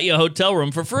 I got you a hotel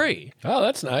room for free. Oh,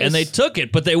 that's nice. And they took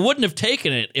it, but they wouldn't have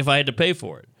taken it if I had to pay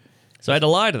for it. So I had to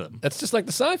lie to them. That's just like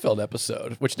the Seinfeld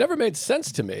episode, which never made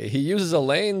sense to me. He uses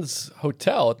Elaine's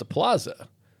hotel at the plaza.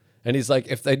 And he's like,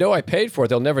 if they know I paid for it,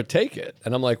 they'll never take it.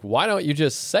 And I'm like, why don't you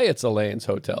just say it's Elaine's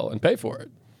hotel and pay for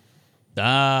it?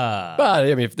 Ah, But,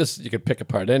 I mean, if this, you could pick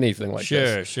apart anything like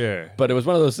this. sure. But it was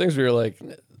one of those things where you're like,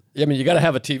 I mean, you got to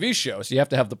have a TV show, so you have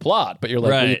to have the plot. But you're like,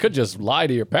 well, you Right. could just lie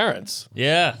to your parents,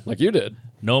 Yeah, like you did.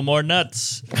 no more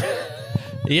nuts.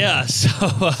 Yeah, so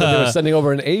They were sending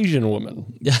over an Asian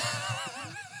woman.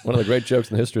 One of the great jokes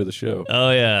in the history of the show. oh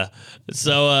yeah,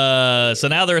 so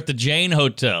now they're at the Jane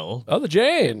Hotel. Oh, the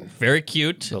Jane. Very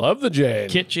cute, I love the Jane.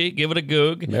 kitschy. Give it a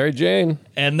goog. Mary Jane.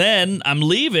 And then I'm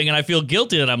leaving, and I feel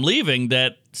guilty that I'm leaving.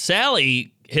 That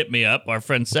Sally hit me up, our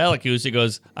friend Sally Hughes. He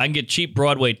goes, I can get cheap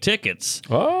Broadway tickets.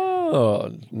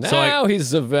 Oh, now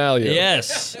he's of value.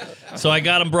 Yes. So I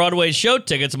got him Broadway show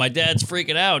tickets. My dad's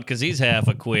freaking out because he's half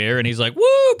a queer, and he's like,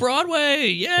 woo, Broadway,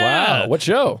 yeah. Wow. What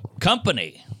show?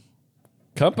 Company.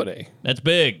 Company. That's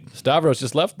big. Stavros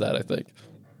just left that, I think.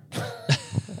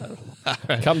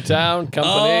 Come Town,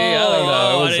 Company. I don't know.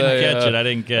 Oh, It I was didn't catch it. I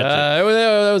didn't catch it.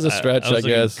 That was a stretch, I was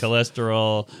thinking guess.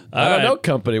 Cholesterol. I don't know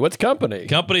Company. What's Company?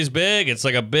 Company's big. It's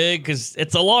like a big, because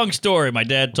it's a long story. My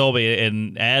dad told me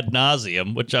in ad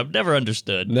nauseum, which I've never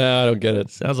understood. No, I don't get it.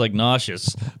 Sounds like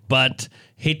nauseous. But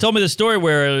he told me the story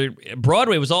where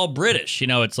Broadway was all British. You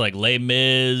know, it's like Les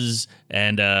Mis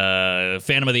and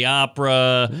Phantom of the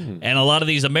Opera. And a lot of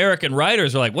these American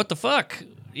writers are like, what the fuck?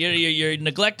 You're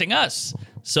neglecting us.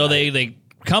 So they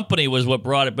Company was what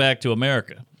brought it back to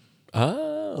America.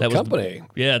 Oh, That was Company.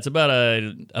 Yeah, it's about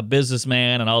a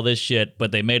businessman and all this shit,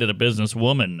 but they made it a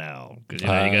businesswoman now. Because, you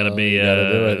got to be you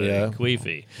gotta do it, yeah.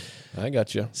 queefy. I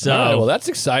got you. So- All right, well, that's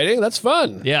exciting. That's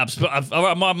fun. Yeah,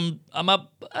 I'm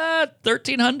up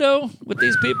 13 hundo with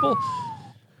these people.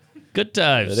 Good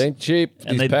times. It ain't cheap.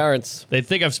 And These parents. They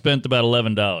think I've spent about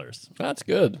 $11. That's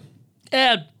good.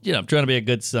 Yeah, I'm trying to be a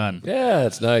good son. Yeah,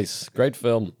 it's nice. Great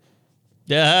film.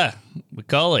 Yeah,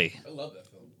 Macaulay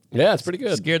Yeah, it's pretty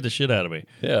good. scared the shit out of me.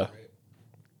 Yeah.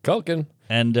 Culkin.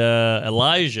 And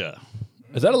Elijah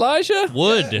Is that Elijah?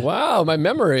 Wood. Wow, my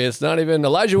memory. It's not even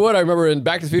Elijah Wood. I remember in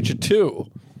Back to the Future 2.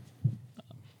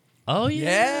 Oh,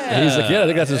 yeah. He's the kid. I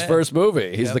think that's his first movie.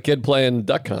 He's Yep. the kid playing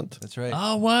Duck Hunt. That's right.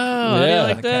 Oh, wow. How do you Yeah.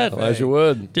 like that? Elijah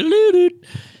Wood. Deluded.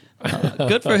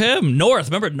 Good for him. North.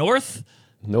 Remember North?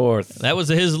 North. That was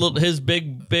his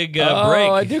big break.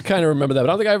 Oh, I do kind of remember that, but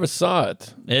I don't think I ever saw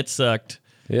it. It sucked.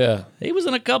 Yeah. He was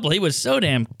in a couple. He was so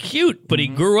damn cute, but he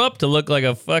grew up to look like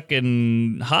a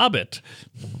fucking hobbit.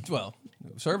 Well,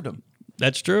 served him.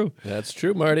 That's true. That's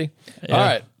true, Marty. All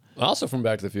right. Also from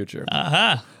Back to the Future.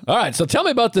 Uh-huh. All right, so tell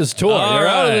me about this tour. All You're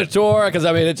out on the right. tour because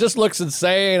I mean it just looks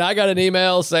insane. I got an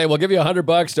email saying we'll give you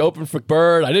 $100 to open for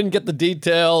Bird. I didn't get the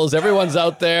details. Everyone's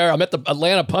out there. I'm at the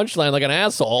Atlanta Punchline like an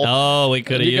asshole. Oh, we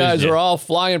could And have you used guys it. are all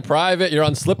flying private. You're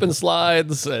on slip and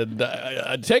slides. And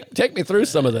take me through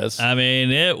some of this. I mean,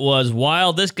 it was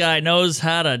wild. This guy knows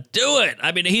how to do it.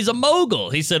 I mean, he's a mogul.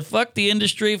 He said, fuck the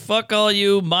industry, fuck all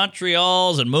you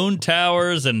Montreals and Moon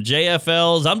Towers and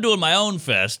JFLs. I'm doing my own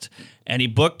fest. And he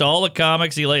booked all the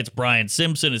comics. It's Brian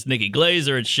Simpson, it's Nikki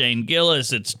Glazer, it's Shane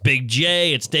Gillis, it's Big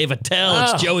J, it's Dave Attell,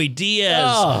 it's Joey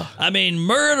Diaz. I mean,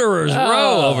 murderers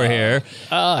row over here.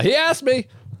 He asked me.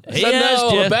 I He said, asked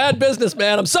no, you. I'm a bad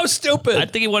businessman. I'm so stupid. I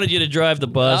think he wanted you to drive the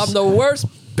bus. I'm the worst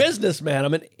businessman.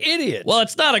 I'm an idiot. Well,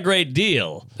 it's not a great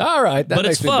deal. All right, that But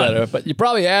makes it's me fun. better. But you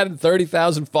probably added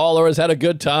 30,000 followers, had a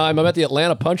good time. I'm at the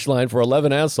Atlanta Punchline for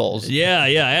 11 assholes. Yeah,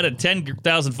 I added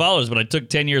 10,000 followers, but I took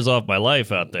 10 years off my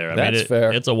life out there. That's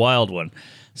fair. It's a wild one.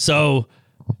 So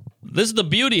this is the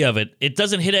beauty of it. It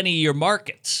doesn't hit any of your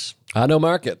markets. I know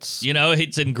markets. You know,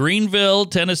 it's in Greenville,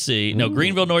 Tennessee. No,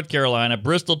 Greenville, North Carolina,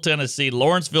 Bristol, Tennessee,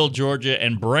 Lawrenceville, Georgia,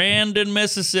 and Brandon,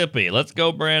 Mississippi. Let's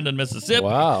go, Brandon, Mississippi.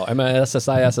 Wow.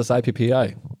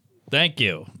 MSSI. Thank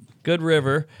you. Good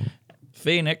River,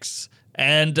 Phoenix.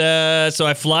 And so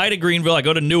I fly to Greenville. I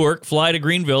go to Newark, fly to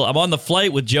Greenville. I'm on the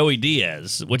flight with Joey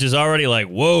Diaz, which is already like,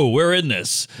 whoa, we're in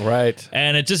this. Right.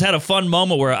 And it just had a fun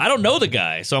moment where I don't know the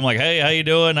guy. So I'm like, hey, how you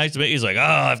doing? Nice to meet you. He's like,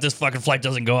 oh, if this fucking flight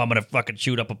doesn't go, I'm going to fucking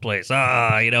shoot up a place.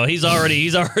 He's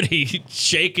already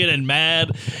shaking and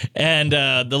mad. And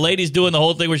the lady's doing the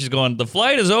whole thing where she's going, the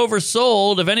flight is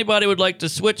oversold. If anybody would like to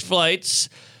switch flights,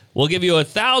 we'll give you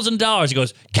 $1,000. He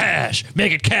goes, cash,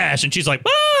 make it cash. And she's like,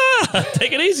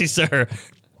 take it easy, sir.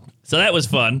 So that was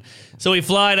fun. So we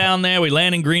fly down there, we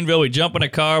land in Greenville, we jump in a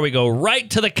car, we go right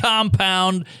to the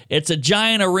compound. It's a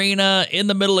giant arena in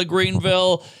the middle of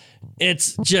Greenville.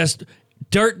 It's just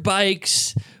dirt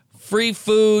bikes, free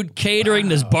food, catering.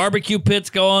 There's barbecue pits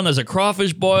going. There's a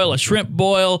crawfish boil, a shrimp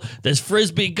boil. There's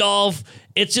frisbee golf.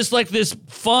 It's just like this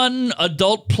fun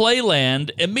adult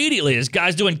playland immediately. There's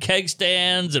guys doing keg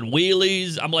stands and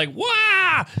wheelies. I'm like,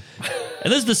 wow.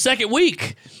 And this is the second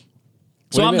week.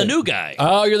 So What do I'm you the mean? new guy.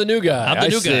 Oh, you're the new guy. I'm the I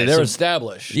new see. guy. They're So-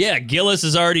 established. Yeah, Gillis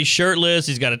is already shirtless.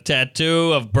 He's got a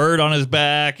tattoo of Bird on his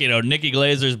back. You know, Nikki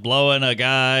Glazer's blowing a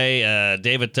guy.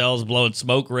 David Tell's blowing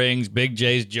smoke rings. Big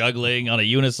J's juggling on a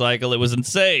unicycle. It was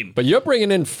insane. But you're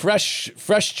bringing in fresh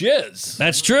jizz.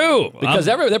 That's true. Because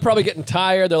they're probably getting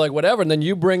tired. They're like, whatever. And then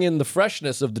you bring in the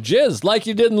freshness of the jizz like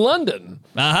you did in London.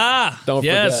 Aha! Don't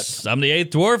yes, I'm the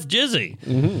eighth dwarf, Jizzy.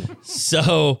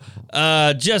 So,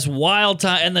 just wild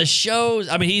time. And the shows,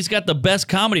 I mean, he's got the best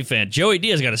comedy fan. Joey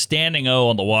Diaz got a standing O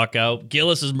on the walkout.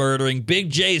 Gillis is murdering. Big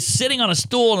J is sitting on a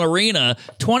stool in an arena.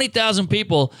 20,000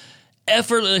 people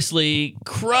effortlessly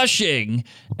crushing.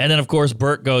 And then, of course,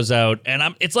 Burt goes out.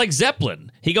 And it's like Zeppelin.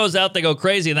 He goes out, they go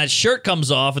crazy, and that shirt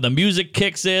comes off, and the music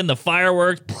kicks in, the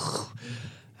fireworks.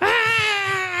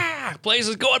 Place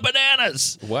is going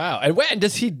bananas. Wow. And what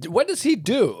does he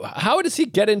do? How does he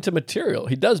get into material?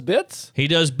 He does bits? He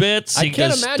does bits. I He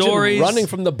can't does imagine stories. running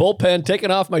from the bullpen, taking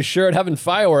off my shirt, having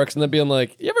fireworks, and then being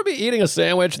like, you ever be eating a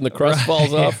sandwich and the crust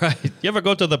falls off? Right. You ever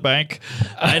go to the bank?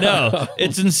 I know.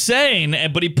 It's insane,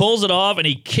 but he pulls it off and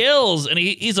he kills, and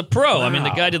he's a pro. Wow. I mean,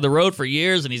 the guy did the road for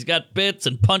years, and he's got bits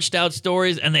and punched out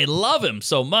stories, and they love him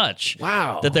so much.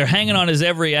 Wow. That they're hanging on his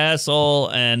every asshole,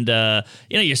 and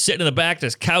you're sitting in the back,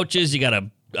 there's couches, you got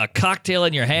a cocktail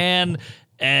in your hand,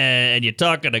 and you're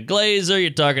talking to Glazer, you're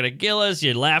talking to Gillis,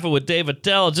 you're laughing with Dave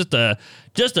Attell. Just a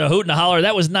hoot and a holler.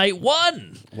 That was night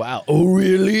one. Wow. Oh,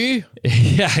 really?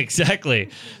 Yeah, exactly.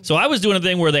 So I was doing a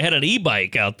thing where they had an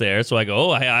e-bike out there. So I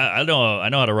go, I know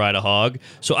how to ride a hog.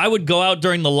 So I would go out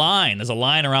during the line. There's a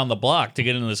line around the block to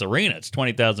get into this arena. It's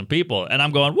 20,000 people. And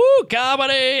I'm going, woo,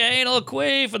 comedy, anal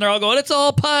queef. And they're all going, it's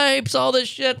all pipes, all this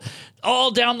shit.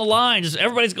 All down the line. Just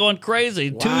everybody's going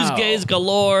crazy. Wow. Tuesdays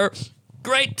galore.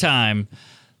 Great time.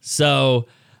 So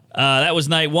that was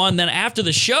night one. Then after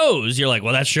the shows, you're like,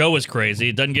 well, that show was crazy.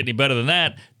 It doesn't get any better than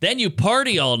that. Then you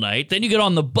party all night. Then you get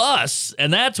on the bus,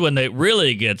 and that's when it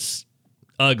really gets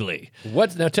ugly.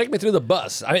 What? Now take me through the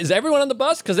bus. Is everyone on the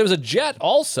bus? Because there was a jet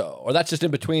also, or that's just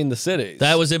in between the cities.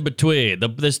 That was in between.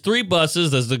 There's 3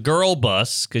 buses. There's the girl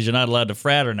bus, because you're not allowed to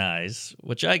fraternize,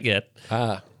 which I get.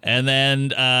 And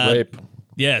then... rape.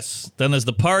 Yes. Then there's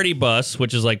the party bus,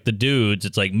 which is like the dudes.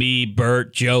 It's like me,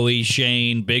 Bert, Joey,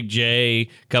 Shane, Big J,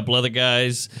 a couple other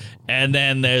guys. And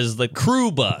then there's the crew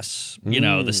bus. You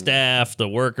know, the staff, the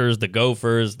workers, the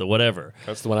gophers, the whatever.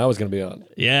 That's the one I was going to be on.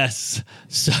 Yes.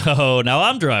 So now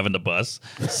I'm driving the bus.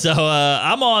 So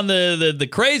I'm on the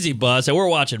crazy bus, and we're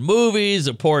watching movies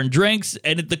and pouring drinks.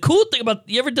 And the cool thing about,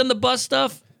 you ever done the bus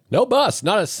stuff? No bus,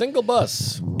 not a single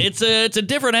bus. It's a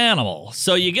different animal.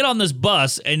 So you get on this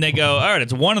bus and they go, all right,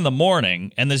 it's 1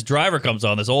 a.m, and this driver comes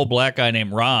on, this old black guy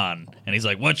named Ron, and he's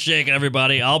like, what's shaking,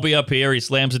 everybody? I'll be up here. He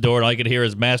slams the door, and all I can hear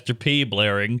is Master P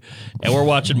blaring. And we're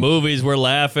watching movies, we're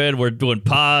laughing, we're doing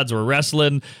pods, we're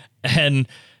wrestling, and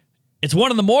it's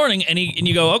 1 a.m, and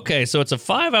you go, okay, so it's a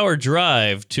 5-hour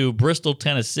drive to Bristol,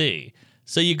 Tennessee.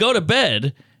 So you go to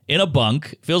bed in a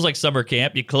bunk, feels like summer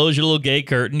camp. You close your little gay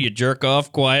curtain, you jerk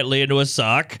off quietly into a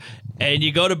sock, and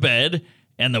you go to bed,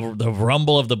 and the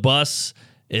rumble of the bus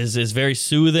is very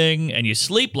soothing, and you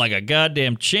sleep like a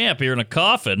goddamn champ. You're in a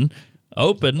coffin,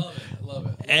 open. Love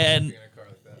it. And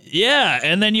yeah,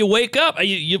 and then you wake up.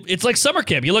 It's like summer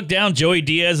camp. You look down, Joey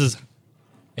Diaz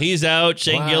he's out,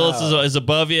 Shane Gillis is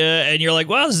above you, and you're like,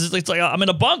 wow, it's like I'm in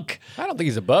a bunk. I don't think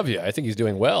he's above you. I think he's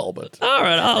doing well, but... All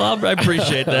right, I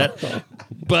appreciate that.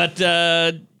 But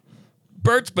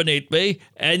Bert's beneath me,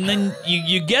 and then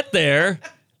you get there,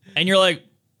 and you're like,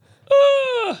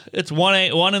 it's 1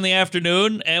 in the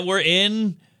afternoon, and we're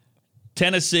in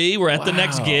Tennessee. We're at the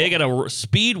next gig at a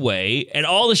speedway, and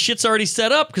all the shit's already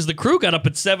set up because the crew got up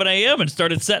at 7 a.m. and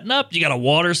started setting up. You got a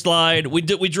water slide. We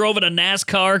drove in a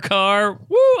NASCAR car,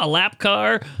 a lap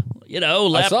car.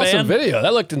 Lap I saw band. some video.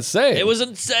 That looked insane. It was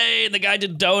insane. The guy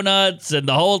did donuts and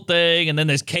the whole thing, and then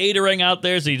there's catering out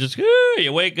there. So you just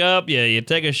you wake up, you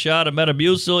take a shot of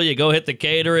Metamucil, you go hit the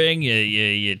catering,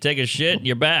 you take a shit, and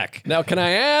you're back. Now, can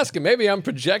I ask, and maybe I'm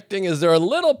projecting, is there a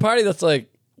little party that's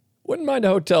like, wouldn't mind a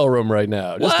hotel room right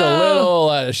now? Just a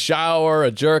little shower,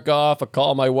 a jerk off, a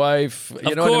call my wife.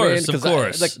 You know what I mean? Of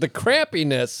course. Like the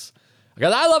crampiness.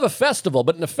 Because I love a festival,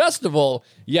 but in a festival,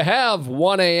 you have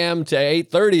 1 a.m. to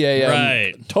 8:30 a.m.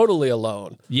 Right. Totally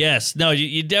alone. Yes. No,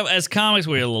 as comics,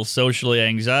 we're a little socially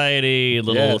anxiety, a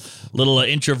little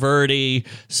introverty.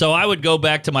 So I would go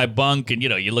back to my bunk and,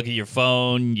 you look at your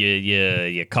phone,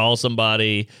 you call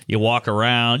somebody, you walk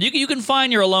around. You can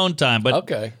find your alone time, but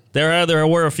Okay. there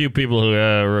were a few people who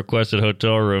requested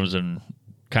hotel rooms and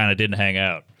kind of didn't hang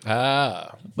out.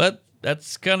 But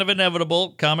that's kind of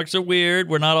inevitable. Comics are weird.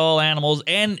 We're not all animals.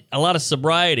 And a lot of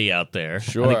sobriety out there.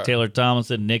 Sure. I think Taylor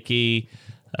Tomlinson, Nikki,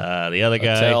 the other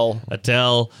guy.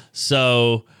 Attell.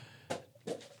 So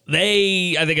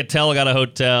I think Attell got a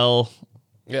hotel.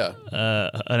 Yeah.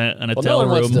 An Well, Attell no one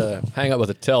room. wants to hang out with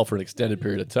Attell for an extended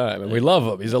period of time, and we love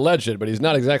him. He's a legend, but he's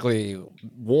not exactly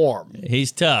warm.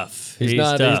 He's tough. He's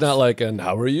not like an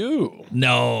 "How are you?"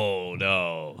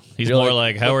 No. He's You're more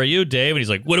like, like, "How are you, Dave?" And he's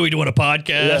like, "What are we doing, a podcast?"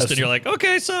 Yes. And you're like,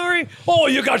 "Okay, sorry." Oh,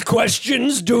 you got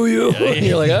questions, do you? And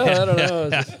you're like, I don't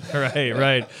know.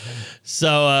 Right.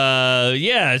 So,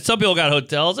 some people got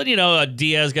hotels, and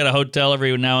Diaz got a hotel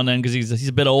every now and then because he's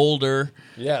a bit older.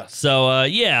 Yeah. So,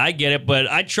 I get it, but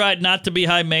I tried not to be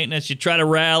high maintenance. You try to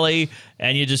rally,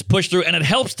 and you just push through, and it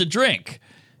helps to drink.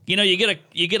 You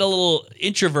get a little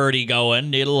introverty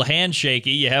going, a little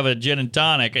handshaky. You have a gin and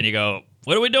tonic, and you go,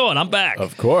 "What are we doing? I'm back."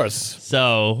 Of course.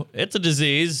 So it's a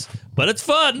disease, but it's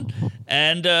fun.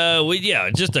 And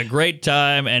just a great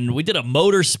time. And we did a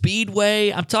motor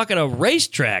speedway. I'm talking a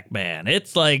racetrack, man.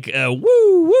 It's like woo,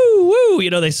 woo,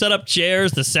 woo. They set up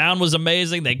chairs. The sound was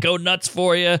amazing. They go nuts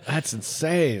for you. That's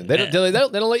insane. They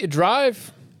don't let you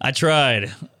drive? I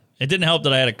tried. It didn't help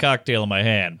that I had a cocktail in my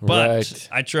hand, but Right.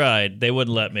 I tried. They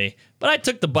wouldn't let me. But I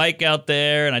took the bike out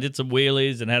there and I did some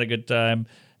wheelies and had a good time.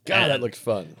 God, And- that looked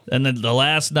fun. And then the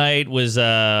last night was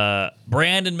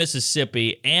Brandon,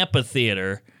 Mississippi,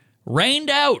 amphitheater. Rained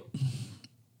out.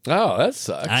 Oh, that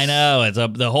sucks. I know.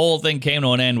 The whole thing came to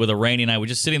an end with a rainy night. We're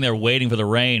just sitting there waiting for the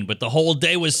rain, but the whole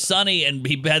day was sunny, and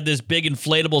he had this big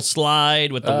inflatable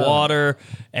slide with the water,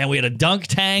 and we had a dunk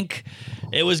tank.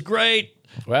 It was great.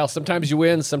 Well, sometimes you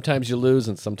win, sometimes you lose,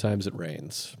 and sometimes it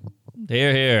rains.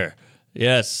 Hear, hear.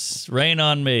 Yes, rain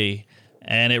on me.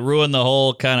 And it ruined the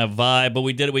whole kind of vibe, but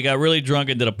we did it. We got really drunk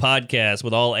and did a podcast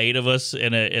with all 8 of us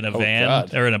in a van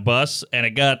God. or in a bus, and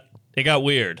it got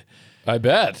weird. I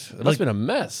bet. It must have been a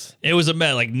mess. It was a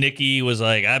mess. Like, Nikki was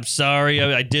like, "I'm sorry,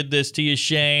 I did this to you,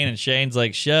 Shane." And Shane's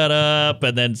like, "Shut up."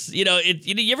 And then,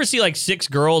 you ever see like 6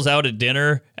 girls out at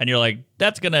dinner and you're like,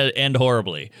 that's going to end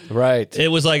horribly. Right. It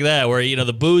was like that, where,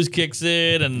 the booze kicks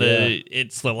in and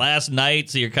it's the last night,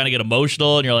 so you kind of get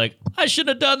emotional and you're like, I shouldn't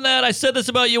have done that. I said this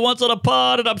about you once on a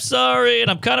pod and I'm sorry and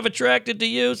I'm kind of attracted to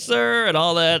you, sir, and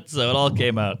all that. So it all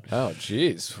came out. Oh,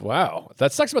 jeez. Wow.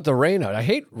 That sucks about the rain out. I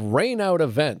hate rain out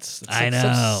events. I It's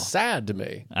know. so sad to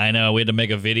me. I know. We had to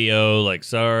make a video like,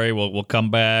 sorry, we'll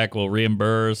come back, we'll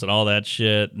reimburse and all that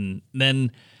shit. And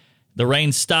then the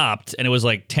rain stopped and it was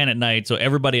like 10 at night, so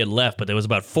everybody had left, but there was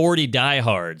about 40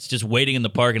 diehards just waiting in the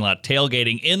parking lot,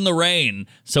 tailgating in the rain.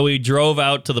 So we drove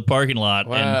out to the parking lot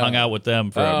and Wow. hung out with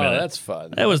them for a minute. That's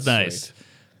fun. That was That's nice. sweet.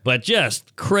 But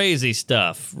just crazy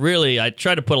stuff. Really, I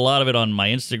tried to put a lot of it on my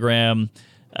Instagram.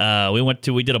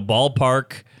 We did a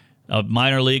ballpark, a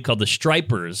minor league called the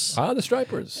Stripers. Ah, the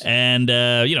Stripers. And,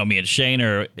 me and Shane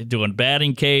are doing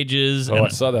batting cages. Oh, and I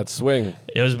saw that swing.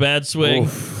 it was a bad swing.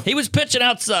 Oof. He was pitching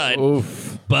outside.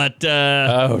 Oof. But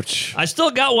Ouch. I still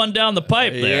got one down the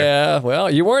pipe there. Yeah, well,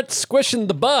 you weren't squishing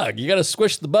the bug. You got to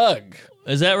squish the bug.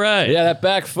 Is that right? Yeah, that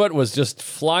back foot was just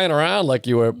flying around like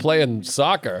you were playing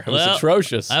soccer. It was Well,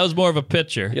 atrocious. I was more of a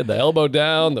pitcher. You had the elbow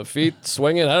down, the feet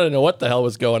swinging. I don't know what the hell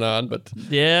was going on, but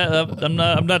Yeah, I'm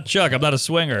not Chuck. I'm not a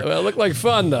swinger. well, it looked like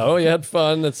fun though. You had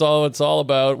fun. That's all it's all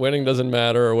about. Winning doesn't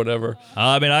matter or whatever.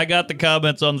 I mean, I got the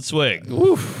comments on the swing.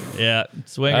 Oof. Yeah, All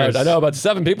swingers. right, I know about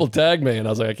 7 people tagged me, and I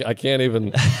was like, I can't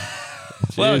even.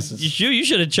 Well, Jesus. you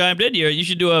should have chimed in here. You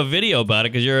should do a video about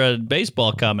it because you're a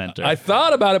baseball commenter. I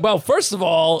thought about it. Well, first of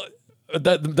all,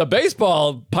 the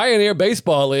baseball Pioneer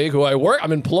Baseball League, who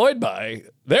I'm employed by,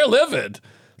 they're livid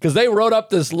because they wrote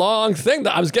up this long thing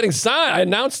that I was getting signed. I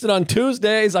announced it on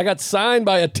Tuesdays. I got signed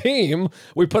by a team.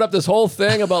 We put up this whole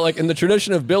thing about, like, in the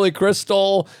tradition of Billy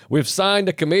Crystal, we've signed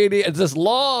a comedian. It's this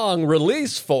long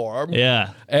release form.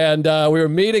 yeah. And we were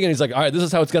meeting, and he's like, all right, this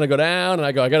is how it's going to go down. And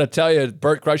I go, I got to tell you,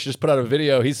 Bert Kreischer just put out a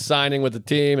video. He's signing with the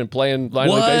team and playing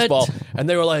minor league What? baseball. And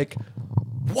they were like,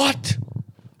 what?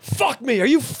 Fuck me. Are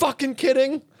you fucking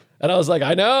kidding? And I was like,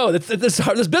 I know.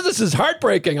 This business is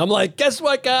heartbreaking. I'm like, guess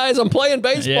what, guys? I'm playing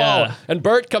baseball. Yeah. And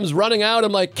Bert comes running out.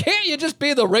 I'm like, can't you just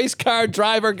be the race car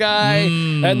driver guy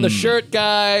and the shirt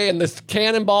guy and the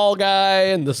cannonball guy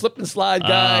and the slip and slide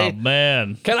guy? Oh,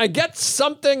 man. Can I get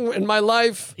something in my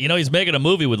life? He's making a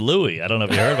movie with Louis. I don't know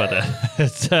if you heard about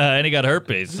that. And he got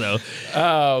herpes, so.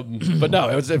 But no,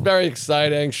 it was very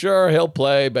exciting. Sure, he'll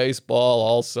play baseball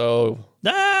also.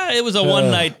 It was a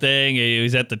one-night thing. He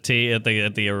was at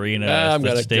the arena. I'm the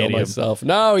gonna stadium. kill myself.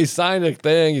 No, he signed a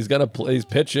thing. He's gonna play. He's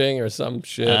pitching or some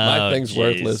shit. My Oh, thing's jeez.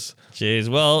 worthless. Jeez.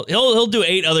 Well, he'll do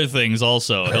 8 other things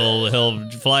also. He'll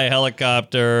fly a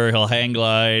helicopter. He'll hang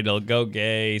glide. He'll go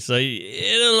gay. So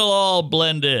it'll all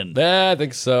blend in. Yeah, I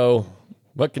think so.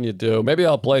 What can you do? Maybe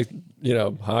I'll play,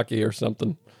 hockey or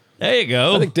something. There you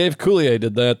go. I think Dave Coulier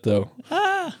did that though.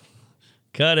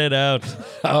 Cut it out.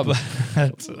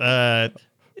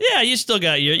 Yeah, you still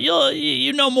got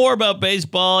you know more about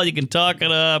baseball. You can talk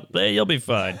it up. You'll be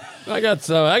fine. I got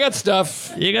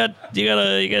stuff. You got teeth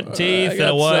I and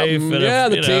got a wife something. and Yeah, a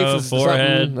the teeth is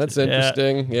forehead. something. That's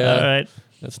interesting. Yeah. All right.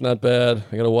 That's not bad.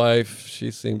 I got a wife.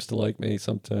 She seems to like me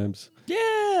sometimes.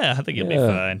 Yeah, I think you'll be Yeah,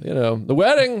 fine. the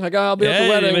wedding. I'll be at the Yeah,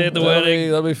 wedding. you'll be at the That'll wedding.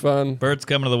 that'll be fun. Bert's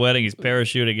coming to the wedding. He's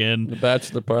parachuting The in.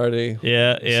 bachelor party.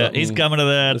 Yeah, Something- he's coming to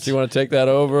that. Does he want to take that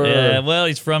over? Yeah, or- well,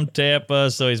 he's from Tampa,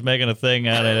 so he's making a thing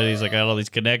out of it. He's got all these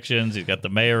connections. He's got the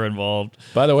mayor involved.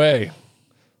 By the way,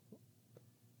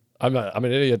 I'm an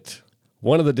idiot.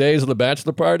 One of the days of the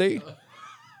bachelor party,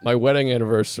 my wedding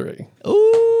anniversary.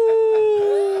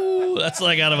 Ooh, that's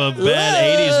like out of a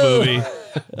bad '80s movie.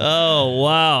 Oh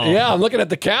wow! Yeah, I'm looking at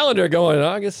the calendar going,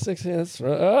 August 16th.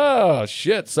 Oh,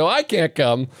 shit. So I can't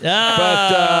come.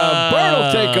 Ah, but Bert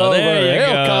will take over. there you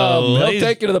He'll go. come. He'll He's-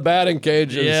 take you to the batting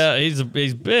cages. Yeah,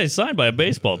 he's signed by a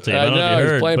baseball team. I I don't know know, if you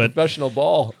he's heard, playing but professional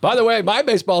ball. By the way, my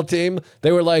baseball team,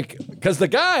 they were like, because the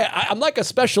guy, I'm like a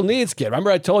special needs kid.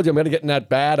 Remember I told you I'm going to get in that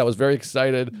bat? I was very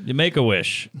excited. you make a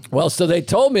wish. Well, so they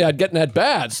told me I'd get in that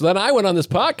bat. So then I went on this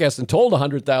podcast and told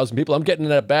 100,000 people I'm getting in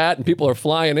that bat, and people are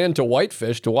flying into Whitefish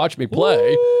to watch me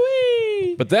play.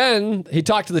 Woo-wee. But then he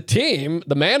talked to the team,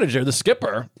 the manager, the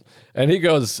skipper, and he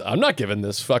goes, I'm not giving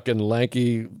this fucking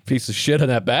lanky piece of shit in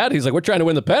that bat. He's like, we're trying to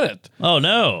win the pennant. Oh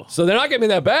no! So they're not giving me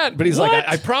that bat, but he's like, What?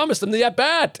 I promised them that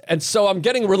bat. And so I'm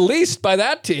getting released by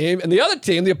that team, and the other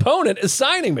team, the opponent, is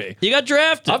signing me. You got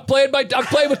drafted. I've played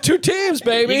with 2 teams,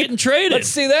 baby. You're getting traded. Let's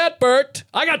see that, Bert.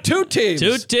 I got 2 teams.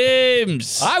 2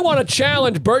 teams. I want to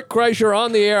challenge Bert Kreischer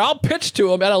on the air. I'll pitch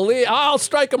to him at a lead. I'll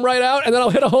strike him right out, and then I'll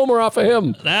hit a homer off of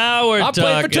him. Now we're I'll talking.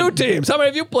 play for 2 teams. How many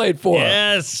have you played for?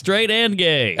 Yes, straight and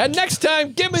gay. And next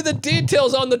time, give me the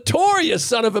details on the tour, you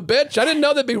son of a bitch. I didn't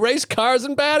know there'd be race cars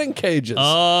and batting cages.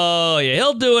 Oh, yeah,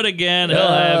 he'll do it again. He'll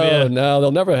have you. No,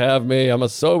 they'll never have me. I'm a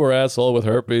sober asshole with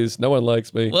herpes. No one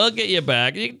likes me. We'll get you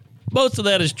back. Most of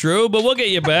that is true, but we'll get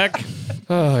you back.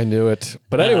 Oh, I knew it.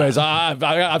 But anyways,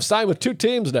 I've signed with 2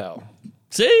 teams now.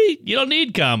 See? You don't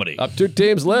need comedy. Up 2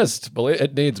 teams list.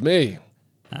 It needs me.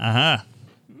 Uh-huh.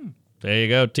 There you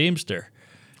go, Teamster.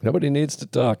 Nobody needs to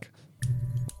talk.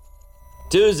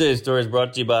 Tuesday's story is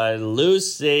brought to you by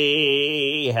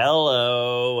Lucy.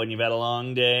 Hello. When you've had a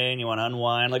long day and you want to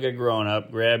unwind like a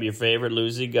grown-up, grab your favorite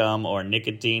Lucy gum or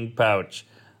nicotine pouch.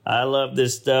 I love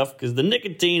this stuff because the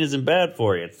nicotine isn't bad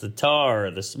for you. It's the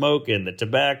tar, the smoking, the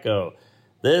tobacco.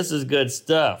 This is good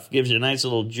stuff. Gives you a nice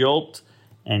little jolt,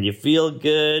 and you feel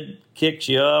good. Kicks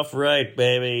you off right,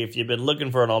 baby. If you've been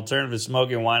looking for an alternative to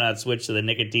smoking, why not switch to the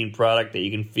nicotine product that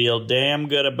you can feel damn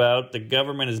good about? The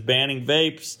government is banning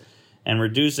vapes and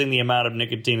reducing the amount of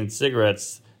nicotine in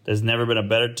cigarettes. There's never been a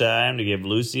better time to give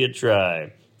Lucy a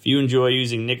try. If you enjoy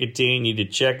using nicotine, you need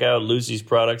to check out Lucy's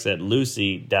products at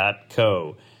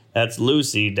lucy.co. That's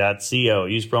lucy.co.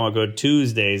 Use promo code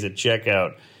Tuesdays at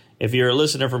checkout. If you're a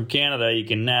listener from Canada, you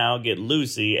can now get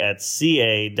Lucy at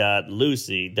ca.lucy.co.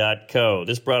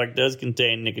 This product does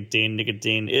contain nicotine.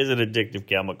 Nicotine is an addictive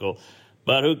chemical,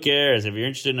 but who cares? If you're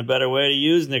interested in a better way to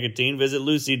use nicotine, visit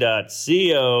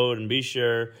lucy.co and be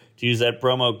sure to use that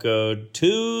promo code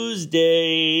Tuesdays.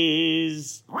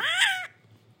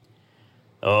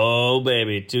 Oh,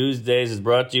 baby. Tuesdays is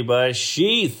brought to you by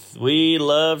Sheath. We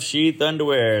love Sheath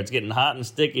underwear. It's getting hot and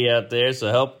sticky out there, so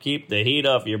help keep the heat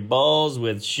off your balls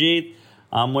with Sheath.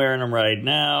 I'm wearing them right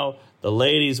now. The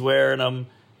ladies wearing them.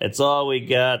 It's all we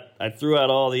got. I threw out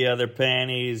all the other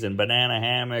panties and banana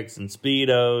hammocks and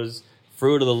Speedos.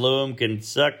 Fruit of the Loom can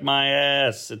suck my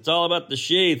ass. It's all about the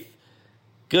Sheath.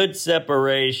 Good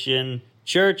separation.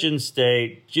 Church and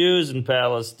state. Jews and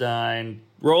Palestine.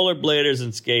 Rollerbladers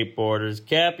and skateboarders,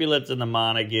 Capulets and the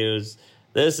Montagues.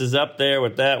 This is up there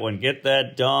with that one. Get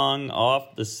that dong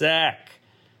off the sack.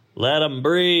 Let them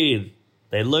breathe.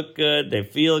 They look good. They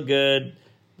feel good.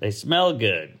 They smell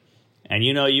good. And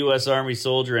you know U.S. Army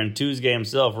soldier and Tuesday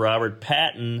himself, Robert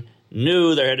Patton,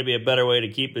 knew there had to be a better way to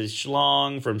keep his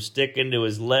schlong from sticking to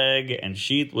his leg, and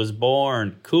Sheath was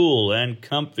born. Cool and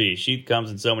comfy. Sheath comes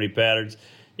in so many patterns.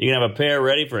 You can have a pair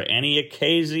ready for any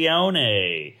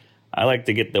occasion. I like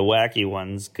to get the wacky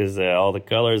ones because all the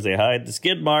colors, they hide the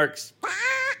skid marks.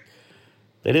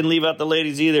 They didn't leave out the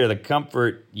ladies either. The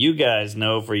comfort you guys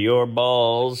know for your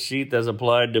balls. Sheath has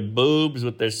applied to boobs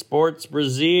with their sports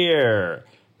brassiere.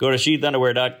 Go to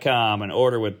sheathunderwear.com and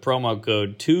order with promo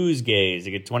code Tuesdays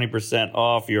to get 20%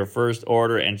 off your first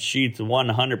order and Sheath's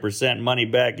 100% money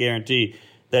back guarantee.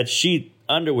 That's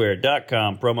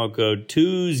sheathunderwear.com, promo code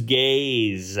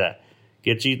Tuesdays.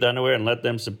 Get Sheath underwear and let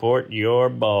them support your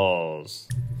balls.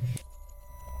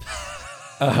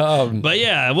 But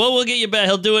yeah, we'll get you back.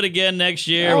 He'll do it again next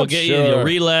year. We'll get you. You'll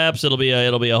relapse. It'll be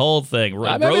a whole thing.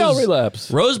 Maybe I'll relapse.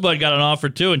 Rosebud got an offer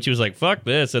too, and she was like, "Fuck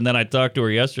this." And then I talked to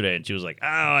her yesterday, and she was like, "Oh,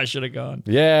 I should have gone."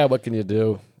 Yeah, what can you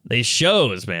do? These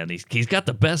shows, man. He's got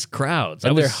the best crowds.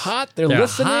 And they're hot. They're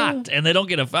listening. Hot, and they don't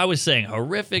get. I was saying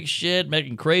horrific shit,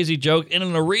 making crazy jokes in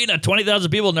an arena,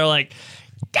 20,000 people, and they're like,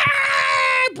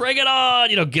 bring it on.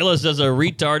 You know, Gillis does a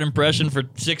retard impression for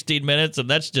 16 minutes, and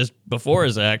that's just before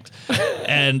his act.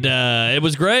 And it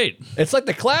was great. It's like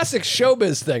the classic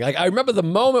showbiz thing. Like, I remember the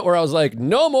moment where I was like,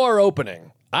 no more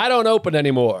opening. I don't open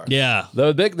anymore. Yeah.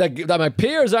 My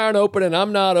peers aren't opening.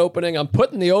 I'm not opening. I'm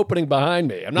putting the opening behind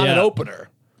me. I'm not an opener.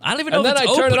 I don't even know and if then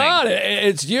it's I turn opening. it on.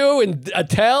 It's you and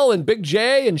Attell and Big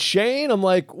J and Shane. I'm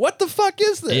like, what the fuck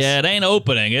is this? Yeah, it ain't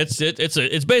opening. It's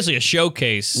basically a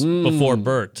showcase before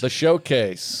Bert. The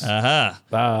showcase. Uh-huh.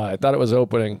 I thought it was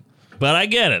opening. But I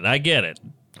get it.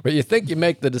 But you think you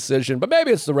make the decision, but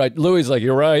maybe it's the right. Louis like,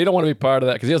 you're right. You don't want to be part of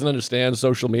that because he doesn't understand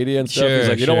social media and stuff. Sure, He's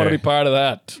like, you don't want to be part of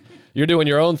that. You're doing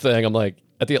your own thing. I'm like,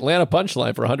 at the Atlanta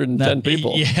Punchline for 110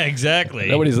 people. Yeah, exactly.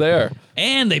 Nobody's there.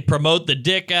 And they promote the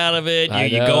dick out of it.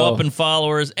 You go up in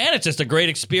followers, and it's just a great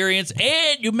experience.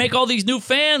 And you make all these new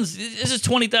fans. This is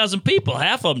 20,000 people.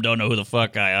 Half of them don't know who the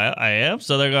fuck I am.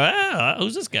 So they're going,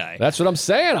 who's this guy? That's what I'm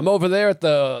saying. I'm over there at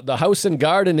the House and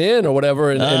Garden Inn or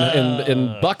whatever in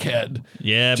Buckhead.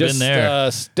 Yeah, just, been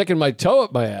there. Sticking my toe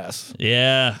up my ass.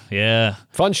 Yeah.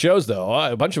 Fun shows, though.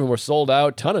 A bunch of them were sold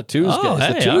out. Ton of Tuesdays. Oh,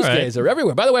 hey, the Tuesdays are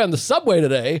everywhere. By the way, on the subway today,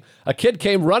 today, a kid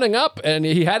came running up and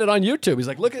he had it on YouTube. He's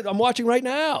like, "Look at, I'm watching right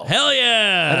now." Hell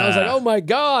yeah! And I was like, "Oh my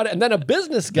God!" And then a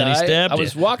business Then he guy, stabbed I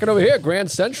was you. walking over here, Grand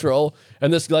Central,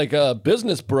 and this like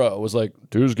business bro was like,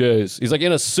 "Tuesdays." He's like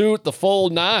in a suit, the full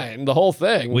 9, the whole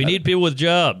thing. We need people with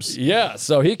jobs. Yeah,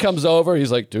 so he comes over.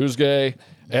 He's like, "Tuesday."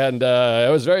 And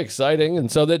it was very exciting. And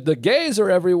so the gays are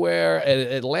everywhere. And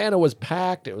Atlanta was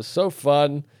packed. It was so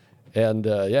fun. And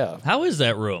yeah, How is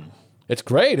that room? it's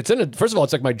great. It's in a, first of all,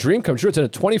 it's like my dream come true. It's in a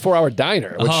 24-hour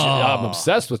diner, which I'm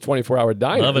obsessed with 24-hour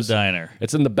diners. Love a diner.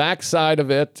 It's in the back side of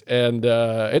it. And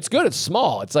it's good. It's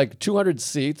small. It's like 200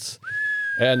 seats.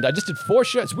 And I just did 4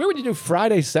 shows. It's weird when you do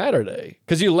Friday, Saturday.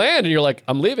 Because you land and you're like,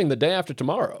 I'm leaving the day after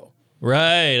tomorrow.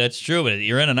 Right, that's true, but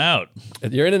you're in and out.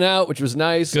 You're in and out, which was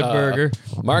nice. Good burger.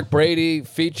 Mark Brady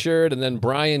featured, and then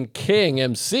Brian King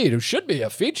emceed, who should be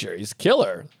a feature. He's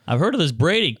killer. I've heard of this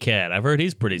Brady cat. I've heard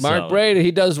he's pretty Mark solid. Brady,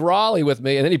 he does Raleigh with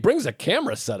me, and then he brings a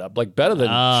camera setup, like better than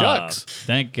Chuck's.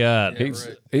 Thank God. He's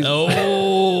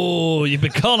Oh, you've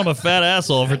been calling him a fat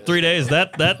asshole for 3 days.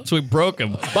 That's what broke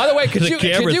him. By the way, could The you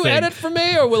camera thing. edit for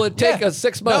me, or will it take Yeah. us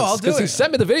 6 No, months? I'll do Because he it.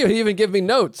 sent me the video. He didn't even give me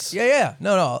notes. Yeah.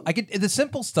 No. I could. The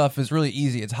simple stuff is really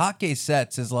easy. It's hot gay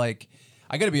sets is like.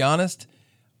 I got to be honest.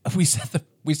 We set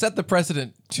the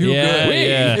precedent too Yeah, good.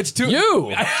 yeah. It's too.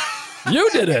 You.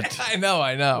 You did it. I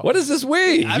know. What is this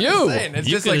we? I'm you. just saying. It's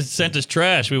You just could like. have sent us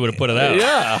trash. We would have put it out.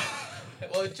 Yeah.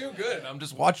 Well, it's too good. I'm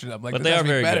just watching it. I'm like, But this they has are to be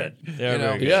very better. good. They are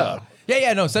very good. Yeah.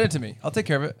 Yeah. No, send it to me. I'll take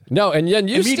care of it. No, and then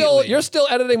Immediately. you're still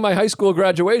editing my high school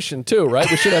graduation too, right?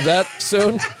 We should have that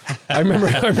soon. I remember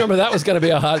that was going to be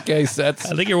a hot gay set.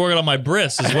 I think you're working on my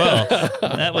bris as well.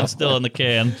 That one's still in the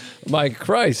can. My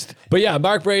Christ. But yeah,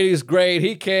 Mark Brady's great.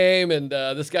 He came, and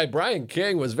this guy Brian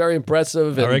King was very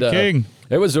impressive. All And, right, King.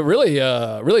 It was a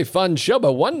really fun show.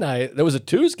 But one night there was a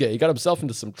Tuesday. He got himself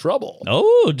into some trouble.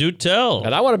 Oh, do tell.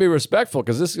 And I want to be respectful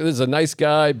because this is a nice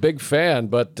guy, big fan.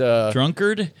 But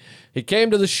Drunkard? he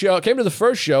came to the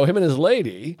first show, him and his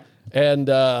lady. And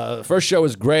the first show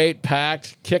was great,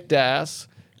 packed, kicked ass,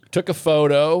 took a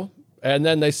photo. And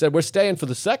then they said, we're staying for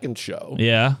the second show.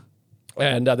 Yeah.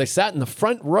 And they sat in the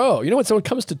front row. You know when someone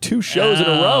comes to 2 shows in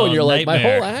a row and you're like, my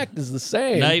nightmare. whole act is the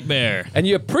same. Nightmare. And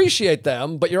you appreciate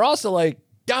them, but you're also like,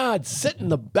 God, sit in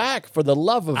the back for the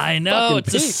love of I know. fucking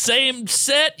It's the Pete. same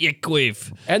set, you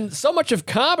queef. And so much of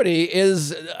comedy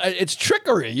is, it's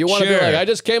trickery. You want to be Sure. like, I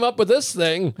just came up with this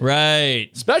thing. Right.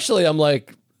 Especially, I'm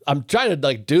trying to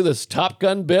like do this Top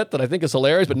Gun bit that I think is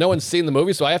hilarious, but no one's seen the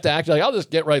movie, so I have to act like I'll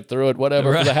just get right through it,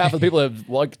 whatever. For the Right. half of the people that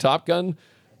like Top Gun.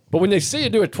 But when they see you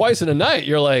do it twice in a night,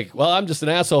 you're like, well, I'm just an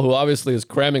asshole who obviously is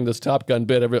cramming this Top Gun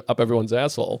bit up everyone's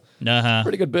asshole. Uh-huh.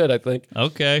 Pretty good bit, I think.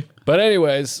 Okay. But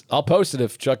anyways, I'll post it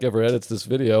if Chuck ever edits this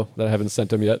video that I haven't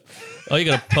sent him yet. Oh, you're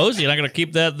going to pose it? You're not going to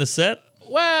keep that in the set?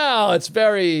 Well, it's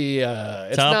very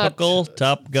it's Topical? Not,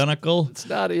 Top Gunnical? it's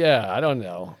not. Yeah, I don't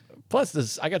know.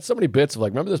 Plus, I got so many bits of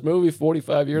like, remember this movie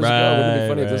 45 years ago? Wouldn't it be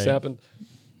funny if this Right. happened?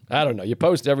 I don't know. You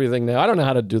post everything now. I don't know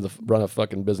how to run a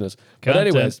fucking business. But Content.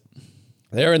 anyways,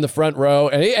 they're in the front row,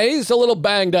 and he's a little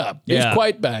banged up. He's Yeah.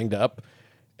 quite banged up.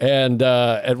 And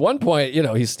at one point,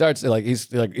 he starts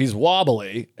he's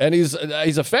wobbly, and he's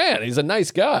a fan. He's a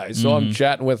nice guy, so I'm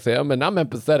chatting with him, and I'm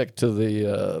empathetic to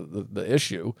the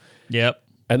issue. Yep.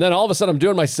 And then all of a sudden, I'm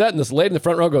doing my set, and this lady in the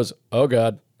front row goes, "Oh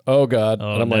God, oh God,"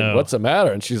 and I'm no. like, "What's the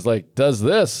matter?" And she's like, "Does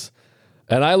this?"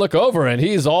 And I look over, and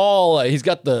he's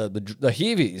got the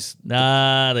heavies,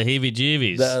 Ah, the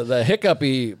heebie-jeebies. the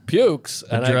hiccupy pukes,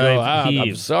 and I go, drive I'm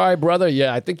heave. sorry, brother.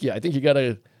 Yeah, I think you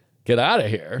gotta get out of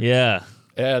here. Yeah.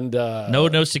 And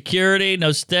No security,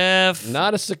 no staff.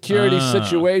 not a security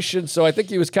situation. So I think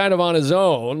he was kind of on his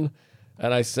own.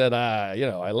 And I said, I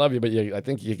love you, but I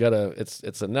think you gotta.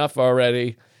 It's enough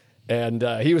already. And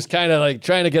he was kind of like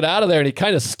trying to get out of there, and he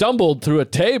kind of stumbled through a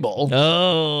table.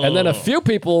 Oh. And then a few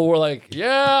people were like,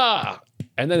 "Yeah,"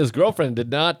 and then his girlfriend did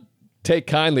not take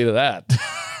kindly to that,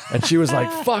 and she was like,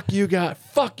 fuck you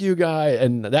guy,"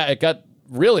 and it got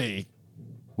really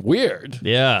weird.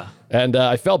 Yeah. And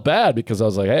I felt bad because I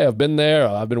was like, hey, I've been there.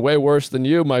 I've been way worse than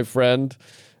you, my friend.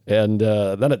 And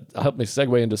then it helped me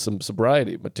segue into some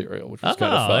sobriety material, which was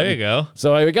kind of fun. There you go.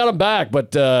 So we got him back,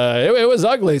 but it was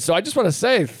ugly. So I just want to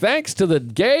say thanks to the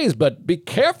gays, but be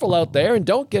careful out there and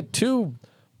don't get too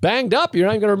banged up. You're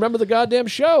not even going to remember the goddamn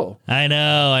show. I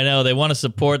know. They want to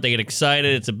support. They get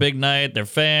excited. It's a big night. They're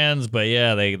fans, but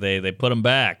yeah, they put them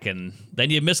back, and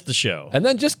then you miss the show. And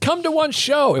then just come to one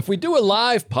show. If we do a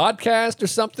live podcast or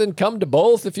something, come to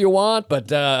both if you want, but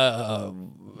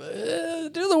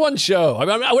do the one show. I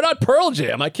mean, we're not Pearl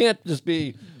Jam. I can't just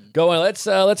be going, let's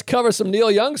cover some Neil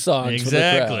Young songs. For the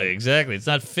crowd. Exactly. It's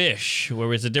not Fish,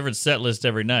 where it's a different set list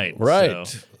every night. Right.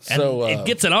 So. And So it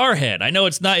gets in our head. I know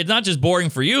it's not just boring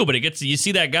for you, but you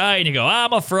see that guy and you go,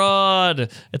 I'm a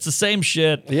fraud. It's the same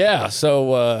shit. yeah.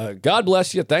 So God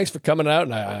bless you. Thanks for coming out,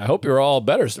 and I hope you're all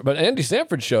better. But Andy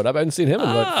Sanford showed up. I haven't seen him in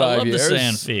like 5 I love years. the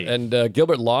Sanford. And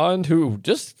Gilbert Lawand, who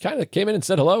just kind of came in and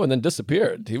said hello and then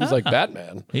disappeared. He was like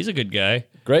Batman. He's a good guy.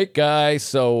 Great guy.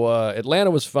 So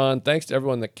Atlanta was fun. Thanks to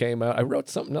everyone that came out. I wrote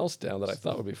something else down that I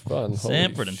thought would be fun. Holy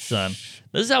Sanford and Son.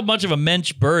 This is how much of a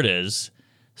mensch Bert is.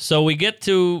 So we get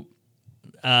to,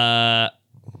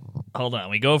 hold on.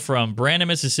 We go from Brandon,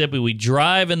 Mississippi. We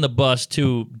drive in the bus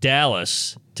to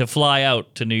Dallas to fly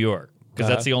out to New York because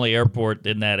that's the only airport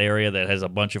in that area that has a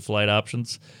bunch of flight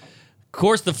options. Of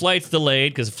course, the flight's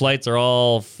delayed because flights are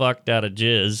all fucked out of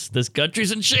jizz. This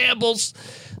country's in shambles.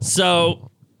 So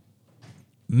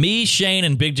me, Shane,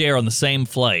 and Big J are on the same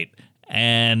flight,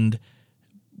 and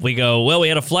we go, well, we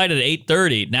had a flight at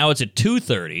 8:30. Now it's at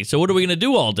 2:30. So what are we going to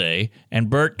do all day? And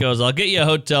Bert goes, I'll get you a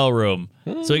hotel room.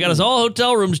 So he got us all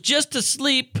hotel rooms just to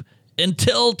sleep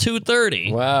until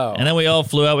 2:30. Wow. And then we all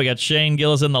flew out. We got Shane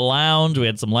Gillis in the lounge. We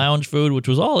had some lounge food, which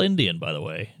was all Indian, by the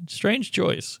way. Strange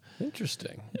choice.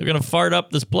 Interesting. We're going to fart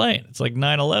up this plane. It's like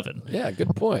 9/11. Yeah,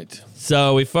 good point.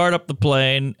 So we fired up the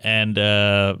plane and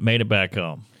made it back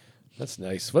home. That's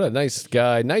nice. What a nice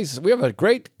guy. Nice. We have a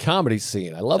great comedy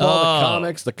scene. I love all the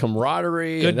comics, the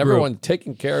camaraderie, Good and group. everyone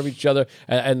taking care of each other.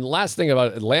 And last thing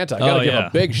about Atlanta, I got to give a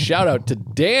big shout out to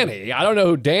Danny. I don't know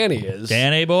who Danny is.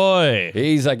 Danny boy.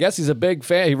 I guess he's a big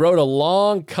fan. He wrote a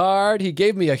long card. He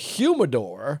gave me a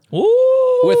humidor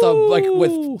Ooh. with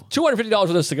 $250 worth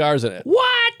of cigars in it.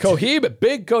 What? Cohiba,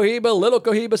 big Cohiba, little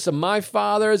Cohiba, some My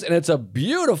Father's, and it's a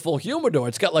beautiful humidor.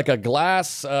 It's got like a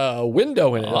glass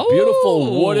window in it, a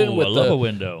beautiful wooden with I love a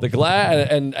window. the glass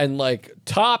and like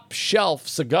top shelf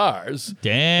cigars.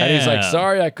 Damn. And he's like,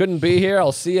 sorry, I couldn't be here.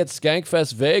 I'll see you at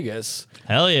Skankfest Vegas.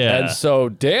 Hell yeah. And so,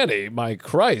 Danny, my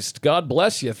Christ, God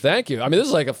bless you. Thank you. I mean, this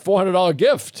is like a $400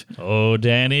 gift. Oh,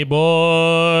 Danny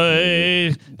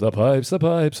boy. The pipes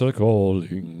are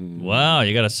calling. Wow,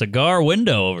 you got a cigar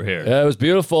window over here. Yeah, it was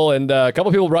beautiful, and a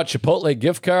couple people brought Chipotle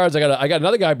gift cards. I got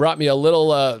another guy brought me a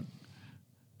little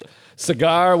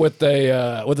cigar with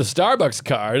a Starbucks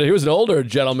card. He was an older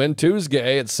gentleman,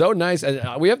 Tuesday. It's so nice, and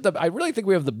I really think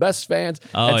we have the best fans.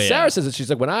 Oh, and yeah. Sarah says that she's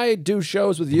like, when I do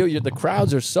shows with you, the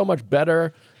crowds are so much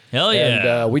better. Hell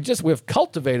yeah. And we've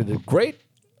cultivated a great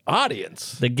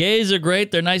audience. The gays are great.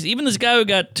 They're nice. Even this guy who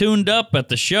got tuned up at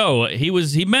the show,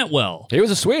 he meant well. He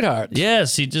was a sweetheart.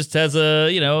 Yes, he just has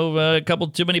a couple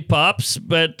too many pops.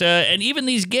 But and even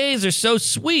these gays are so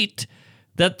sweet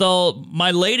that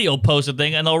my lady will post a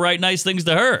thing and they'll write nice things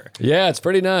to her. Yeah, it's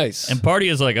pretty nice. And Party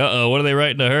is like, what are they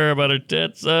writing to her about her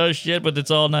tits? Oh shit, but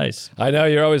it's all nice. I know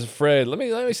you're always afraid. Let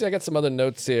me see. I got some other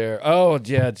notes here. Oh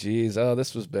yeah, geez. Oh,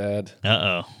 this was bad.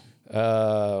 Not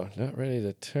ready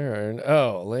to turn.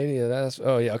 Oh, lady, that's.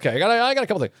 Oh yeah, okay. I got a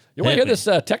couple things. You want to hear this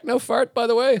techno fart, by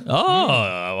the way? Oh,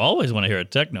 I always want to hear a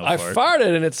techno I fart.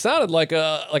 farted and it sounded like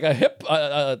a hip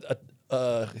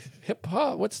hip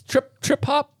hop. What's trip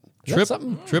hop? Is that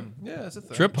something? Yeah, that's a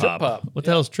thing. Trip hop. Trip hop. What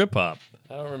the hell's trip hop?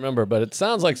 I don't remember, but it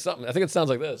sounds like something. I think it sounds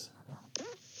like this.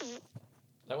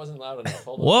 That wasn't loud enough.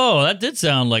 Hold on. Whoa, that did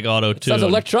sound like auto tune. Sounds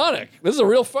electronic. This is a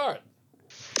real fart.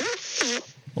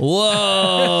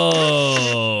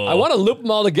 Whoa! I want to loop them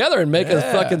all together and make a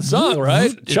fucking song,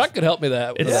 right? Chuck could help me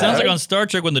that. It sounds like on Star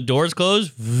Trek when the doors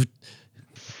close.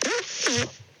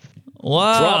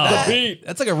 Wow! Drop the beat.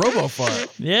 That's like a robo fart.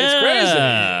 Yeah, it's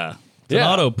an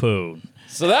Yeah. auto poo.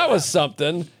 So that was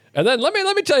something. And then let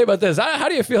me tell you about this. How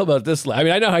do you feel about this? I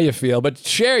mean, I know how you feel, but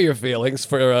share your feelings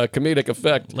for comedic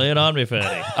effect. Lay it on me,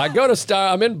 fatty. I go to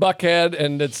I'm in Buckhead,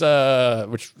 and it's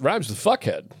which rhymes with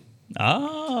fuckhead.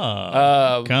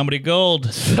 Comedy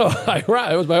gold. So it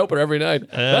was my opener every night.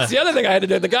 That's the other thing I had to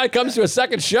do. The guy comes to a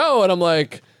second show, and I'm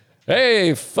like,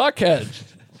 "Hey, fuckhead."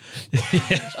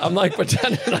 I'm like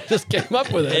pretending I just came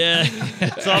up with it. Yeah,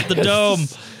 it's off the dome.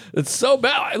 It's so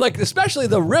bad, like especially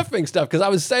the riffing stuff. Because I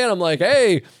was saying, I'm like,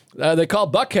 "Hey, they call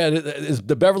Buckhead is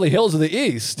the Beverly Hills of the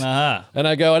East," Uh-huh. and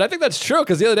I go, and I think that's true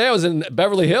because the other day I was in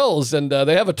Beverly Hills, and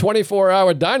they have a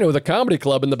 24-hour diner with a comedy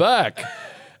club in the back.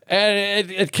 And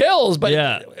it kills,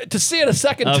 but to see it a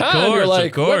second time, you're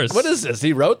like, what is this?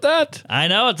 He wrote that? I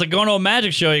know. It's like going to a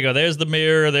magic show. You go, there's the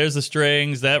mirror, there's the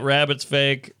strings, that rabbit's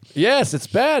fake. Yes, it's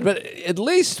bad, but at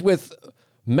least with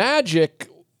magic,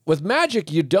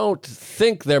 you don't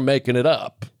think they're making it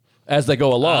up as they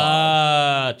go along.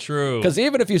 Ah, true. Because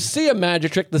even if you see a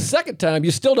magic trick the second time,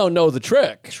 you still don't know the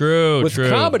trick. True, With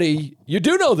comedy, you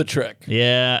do know the trick.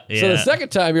 Yeah. So the second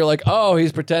time, you're like, oh,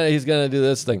 he's pretending he's going to do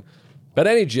this thing. But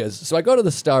any jizz. So I go to the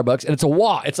Starbucks, and it's a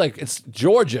walk. It's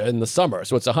Georgia in the summer,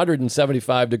 so it's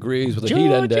 175 degrees with a heat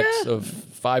index of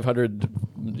 500,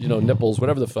 nipples,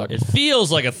 whatever the fuck. It feels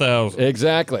like 1,000.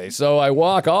 Exactly. So I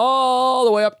walk all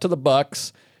the way up to the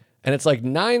Bucks, and it's like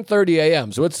 9:30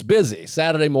 a.m., so it's busy.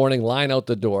 Saturday morning, line out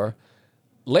the door.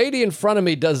 Lady in front of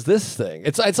me does this thing.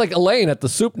 It's like Elaine at the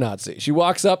Soup Nazi. She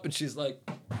walks up, and she's like...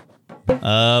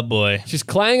 Oh, boy. She's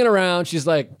clanging around. She's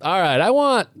like, all right, I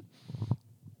want...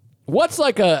 What's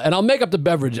like and I'll make up the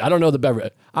beverage. I don't know the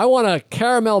beverage. I want a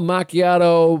caramel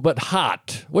macchiato, but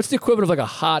hot. What's the equivalent of like a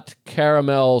hot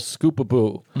caramel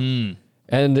scoop-a-boo?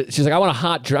 And she's like, I want a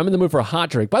hot drink. I'm in the mood for a hot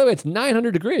drink. By the way, it's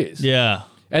 900 degrees. Yeah.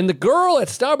 And the girl at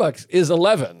Starbucks is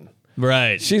 11.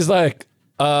 Right. She's like,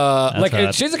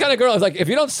 hot. she's the kind of girl like if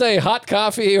you don't say hot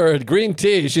coffee or green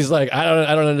tea, she's like, I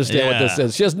don't understand what this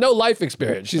is. She has no life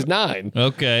experience. She's 9.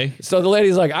 Okay. So the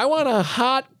lady's like, I want a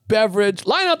hot beverage.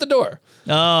 Line out the door.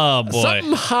 Oh, boy.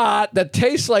 Something hot that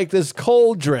tastes like this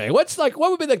cold drink. What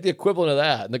would be like the equivalent of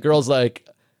that? And the girl's like,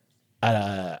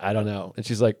 I don't know. And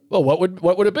she's like, well, what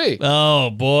would it be? Oh,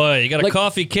 boy. You got a Like,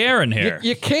 coffee Karen here.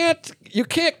 You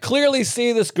can't clearly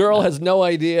see this girl has no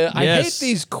idea. I Yes. hate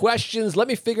these questions. Let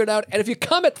me figure it out. And if you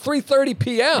come at 3:30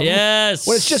 p.m. Yes.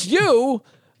 when it's just you,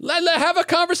 have a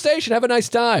conversation. Have a nice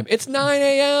time. It's 9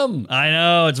 a.m. I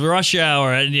know. It's rush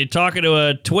hour, and you're talking to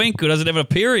a twink who doesn't have a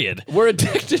period. We're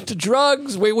addicted to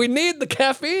drugs. We need the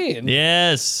caffeine.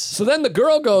 Yes. So then the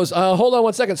girl goes, hold on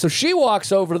one second. So she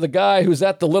walks over to the guy who's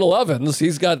at the Little Ovens.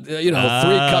 He's got, 3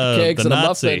 cupcakes the and a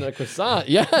Nazi. muffin and a croissant.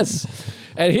 Yes.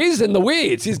 And he's in the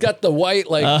weeds. He's got the white,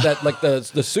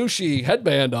 the sushi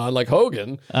headband on, like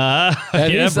Hogan. And Yeah,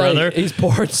 he's brother. Like, he's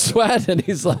pouring sweat, and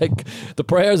he's like, the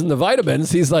prayers and the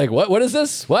vitamins. He's like, what is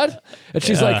this? What? And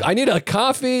she's like, I need a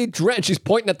coffee drink. And she's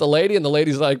pointing at the lady, and the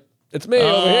lady's like, it's me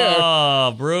over here.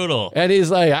 Oh, brutal. And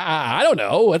he's like, I don't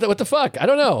know. What the fuck? I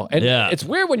don't know. And Yeah. it's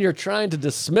weird when you're trying to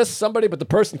dismiss somebody, but the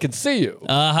person can see you.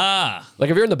 Uh-huh. Like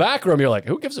if you're in the back room, you're like,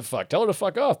 who gives a fuck? Tell her to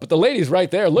fuck off. But the lady's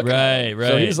right there looking at him. Right,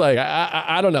 So right. he's like,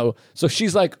 I don't know. So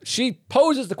she's like, she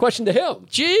poses the question to him.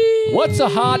 Gee. What's a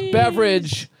hot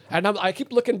beverage? And I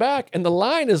keep looking back, and the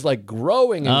line is like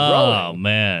growing and growing. Oh,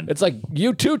 man. It's like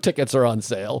U2 tickets are on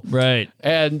sale. Right.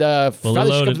 And finally she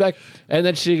loaded. comes back, and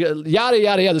then she yada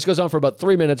yada yada. This goes on for about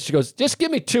 3 minutes. She goes, "Just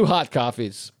give me 2 hot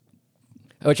coffees,"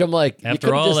 which I'm like, After you could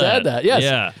have all just that. said that, yes.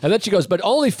 Yeah. And then she goes, "But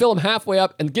only fill them halfway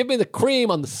up and give me the cream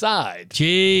on the side."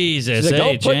 Jesus. She's like,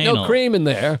 Hey, "Don't put no Janel. cream in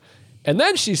there." And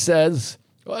then she says,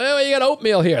 "Well, you got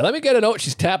oatmeal here. Let me get an oat."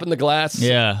 She's tapping the glass.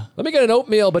 Yeah. Let me get an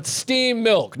oatmeal, but steamed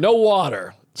milk, no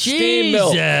water. Steamed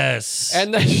milk. Jesus.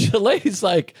 And then the lady's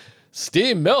like,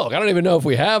 steamed milk? I don't even know if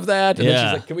we have that. And then Yeah.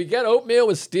 she's like, can we get oatmeal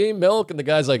with steamed milk? And the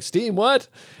guy's like, steam what?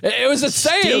 It was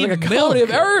insane. It was like a Steamed comedy milk.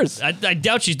 of errors. I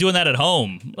doubt she's doing that at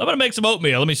home. I'm going to make some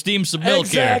oatmeal. Let me steam some milk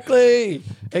Exactly.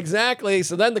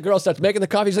 So then the girl starts making the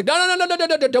coffee. She's like,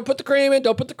 no, don't put the cream in.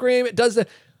 Don't put the cream. It does the...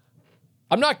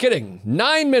 I'm not kidding.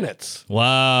 9 minutes. here.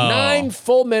 Wow. 9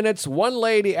 full minutes, one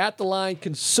lady at the line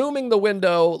consuming the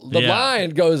window. The Yeah. line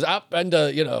goes up and,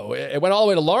 it went all the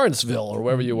way to Lawrenceville or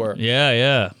wherever you were.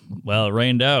 Yeah. Well, it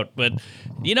rained out. But,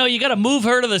 you got to move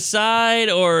her to the side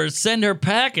or send her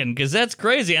packing because that's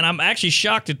crazy. And I'm actually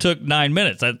shocked it took 9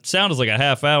 minutes. That sounds like a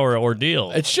half-hour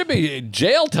ordeal. It should be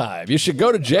jail time. You should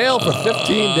go to jail for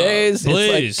 15 days.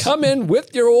 please. It's like, come in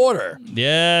with your order.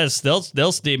 Yes,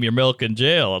 they'll steam your milk in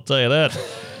jail, I'll tell you that.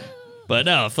 But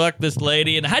no, fuck this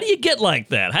lady. And how do you get like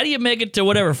that? How do you make it to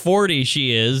whatever 40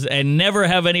 she is and never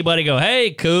have anybody go,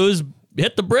 hey, Coos,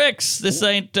 hit the bricks. This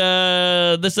ain't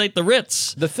the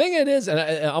Ritz. The thing it is, and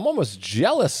I'm almost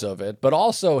jealous of it, but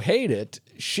also hate it,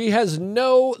 she has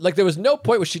no, there was no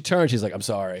point where she turned, she's like, I'm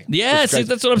sorry. Yes, This guy's-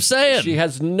 that's what I'm saying. She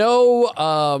has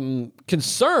no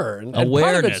concern. And part of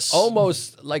Awareness. it's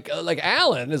almost like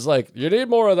Alan is like, you need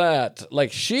more of that.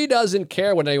 Like she doesn't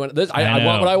care when anyone. I know.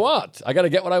 want what I want. I got to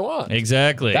get what I want.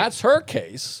 Exactly. That's her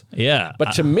case. yeah.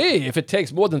 But to me, if it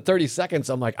takes more than 30 seconds,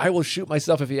 I'm like, I will shoot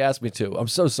myself if he asks me to. I'm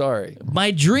so sorry. My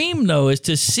dream, though, is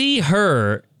to see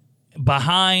her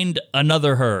behind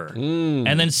another her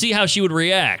and then see how she would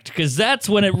react because that's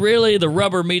when the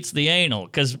rubber meets the anal.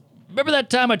 Because remember that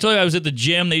time I told you I was at the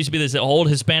gym? There used to be this old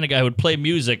Hispanic guy who would play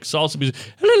music, salsa music,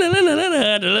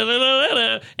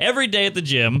 every day at the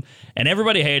gym, and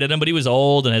everybody hated him, but he was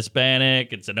old and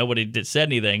Hispanic, and so nobody said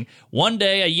anything. One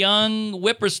day, a young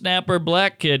whippersnapper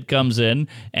black kid comes in,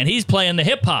 and he's playing the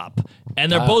hip-hop,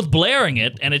 and they're both blaring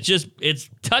it, and it's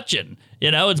touching,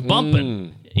 it's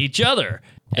bumping each other.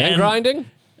 And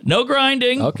grinding? No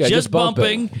grinding, Okay, just just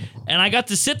bumping. bumping. And I got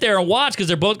to sit there and watch because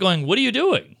they're both going, what are you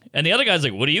doing? And the other guy's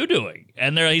like, what are you doing?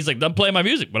 And he's like, I'm playing my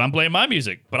music, but I'm playing my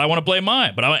music, but I want to play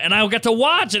mine. And I got to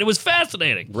watch it. It was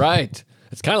fascinating. Right.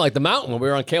 It's kind of like the mountain when we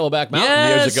were on Camelback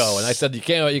Mountain years ago. And I said, you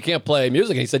can't play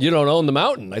music. And he said, you don't own the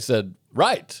mountain. I said,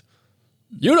 right.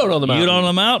 You don't own the mountain. You don't own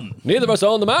the mountain. Neither of us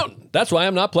own the mountain. That's why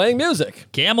I'm not playing music.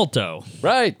 Camel toe.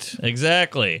 Right.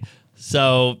 Exactly.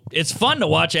 So it's fun to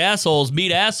watch assholes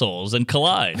meet assholes and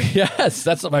collide. Yes,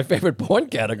 that's my favorite porn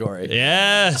category.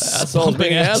 Yes. Assholes Bumping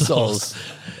being assholes.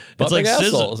 It's like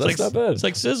Assholes. scissors. That's not bad. It's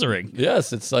like scissoring.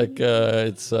 Yes, it's like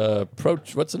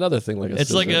what's another thing like a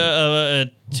It's like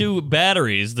two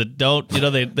batteries that don't,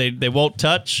 they won't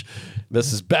touch.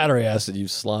 This is battery acid, you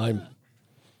slime.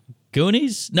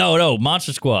 Goonies? No,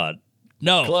 Monster Squad.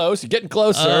 No. Close. You're getting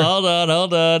closer. Hold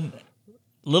on.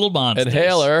 Little Monsters.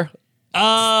 Inhaler.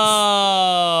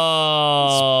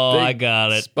 Oh, Big I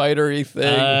got it. Spidery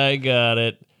thing. I got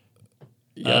it.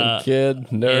 Young kid,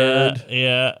 nerd.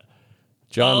 Yeah.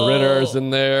 John Ritter's in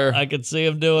there. I could see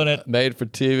him doing it. Made for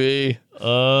TV.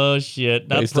 Oh, shit.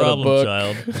 Not Based on a Problem book.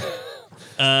 Child.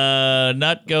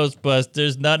 Not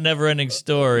Ghostbusters. Not Neverending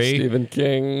Story. Stephen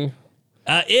King.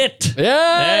 It.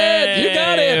 Yeah, you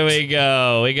got it. There we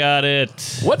go. We got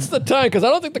it. What's the time? Because I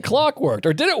don't think the clock worked.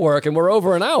 Or did it work? And we're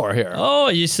over an hour here. Oh,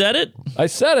 you said it? I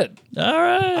said it. All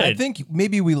right. I think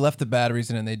maybe we left the batteries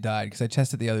in and they died because I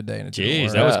tested the other day and it didn't Jeez,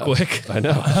 work. that was Yeah. quick. I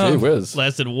know. Gee whiz.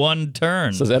 Lasted one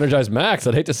turn. It says Energize Max.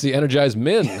 I'd hate to see Energize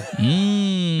Min.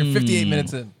 You're 58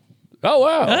 minutes in. Oh,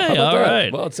 wow. Hey, How about all that?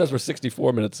 right. Well, it says we're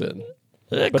 64 minutes in.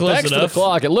 But Close thanks to the enough.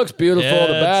 clock. It looks beautiful. Yeah,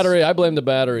 The battery. I blame the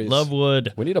batteries. Love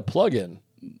wood. We need a plug-in.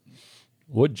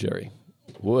 Wood, Jerry.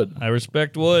 Wood. I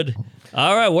respect wood.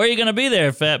 All right, where are you going to be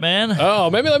there, fat man? Oh,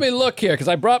 maybe let me look here because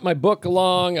I brought my book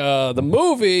along. The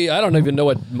movie, I don't even know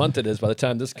what month it is by the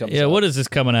time this comes Yeah, out. what is this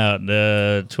coming out?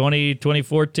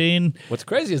 2014? What's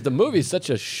crazy is the movie's such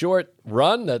a short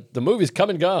run that the movie's come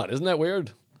and gone. Isn't that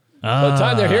weird? By the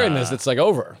time they're hearing this, it's like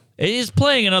over. It is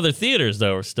playing in other theaters,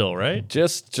 though, still, right?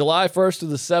 Just July 1st to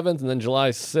the 7th, and then July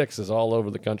 6th is all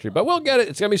over the country. But we'll get it.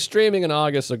 It's going to be streaming in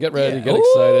August, so get ready, get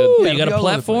excited. Ooh, Yeah, you got it'll a be all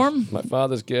over the platform? My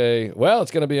father's gay. Well,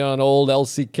 it's going to be on old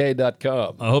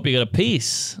LCK.com. I hope you got a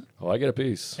piece. Oh, I get a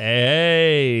piece.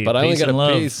 Hey, But I only peace get and a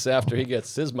love. piece after he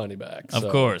gets his money back. Of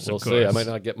So course, we'll of see. I course. might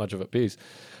not get much of a piece.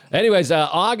 Anyways,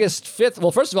 August 5th.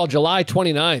 Well, first of all, July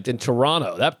 29th in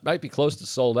Toronto. That might be close to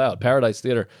sold out. Paradise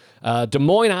Theater. Des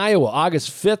Moines, Iowa,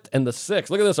 August 5th and the 6th.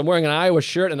 Look at this. I'm wearing an Iowa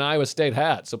shirt and an Iowa State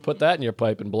hat. So put that in your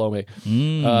pipe and blow me.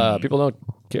 People don't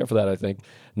care for that, I think.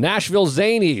 Nashville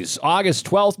Zanies, August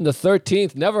 12th and the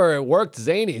 13th. Never worked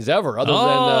Zanies ever, other than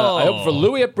I opened for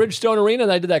Louis at Bridgestone Arena,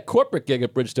 and I did that corporate gig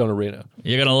at Bridgestone Arena.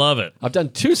 You're going to love it. I've done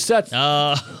two sets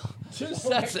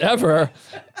ever,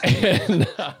 and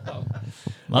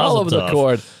all over the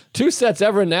court. 2 sets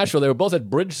ever in Nashville. They were both at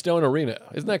Bridgestone Arena.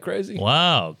 Isn't that crazy?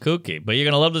 Wow, kooky. But you're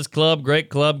going to love this club,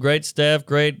 great staff,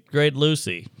 great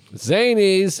Lucy.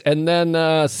 Zanies, and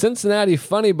then Cincinnati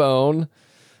Funny Bone.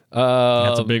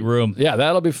 That's a big room. Yeah,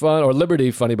 that'll be fun. Or Liberty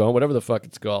Funny Bone, whatever the fuck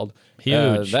it's called.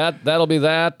 Huge. That'll be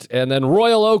that. And then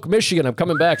Royal Oak, Michigan. I'm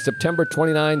coming back September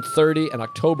 29, 30, and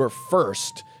October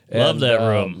 1st. Love And, that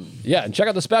room. Yeah, and check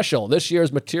out the special. This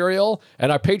year's material. And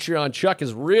our Patreon, Chuck,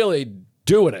 is really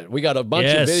doing it. We got a bunch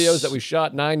Yes. of videos that we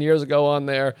shot 9 years ago on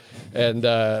there. And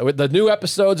with the new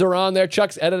episodes are on there.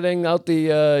 Chuck's editing out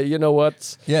the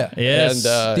you-know-whats. Yeah. Yes. And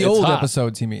The it's old hot.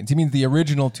 episodes, he means. He means the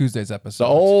original Tuesdays episode. The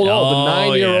old, the Oh,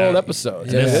 9-year-old yeah.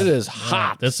 episodes. Yeah. It is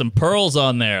hot. There's some pearls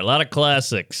on there. A lot of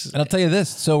classics. And I'll tell you this.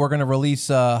 So we're going to release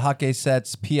Hockey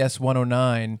Sets PS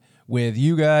 109 with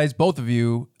you guys, both of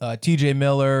you, TJ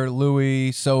Miller,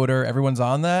 Louis, Soder. Everyone's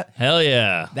on that. Hell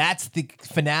yeah. That's the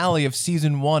finale of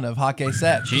season 1 of Hockey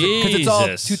Sets. Because it's all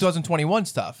Jesus. 2021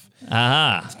 stuff.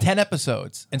 Aha. 10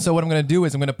 episodes. And so what I'm going to do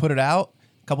is I'm going to put it out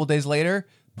a couple days later,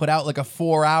 put out like a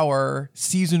 4-hour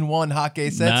season 1 Hockey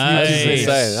Sets. Nice. This is Hey.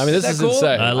 insane. I mean, this Isn't is that cool?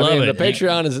 insane. I love mean, it. the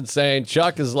Patreon is insane.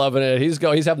 Chuck is loving it. He's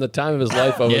having the time of his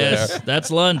life over Yes, there. that's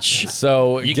lunch.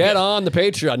 So You get get- on the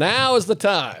Patreon. Now is the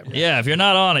time. Yeah, if you're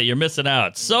not on it, you're missing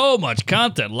out. So much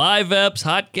content. Live eps,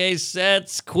 hot case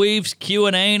sets, queefs,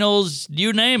 Q&Anals,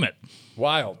 you name it.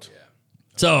 Wild.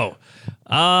 So,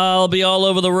 I'll be all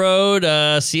over the road.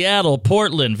 Seattle,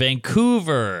 Portland,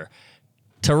 Vancouver,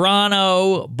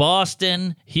 Toronto,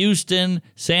 Boston, Houston,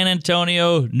 San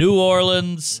Antonio, New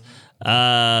Orleans,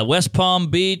 West Palm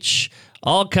Beach,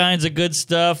 all kinds of good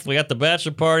stuff. We got the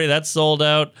bachelor party. That's sold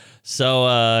out.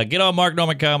 So get on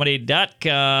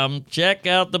marknormancomedy.com. Check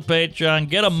out the Patreon.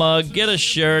 Get a mug. Get a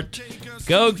shirt.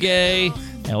 Go gay.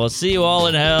 And we'll see you all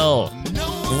in hell. No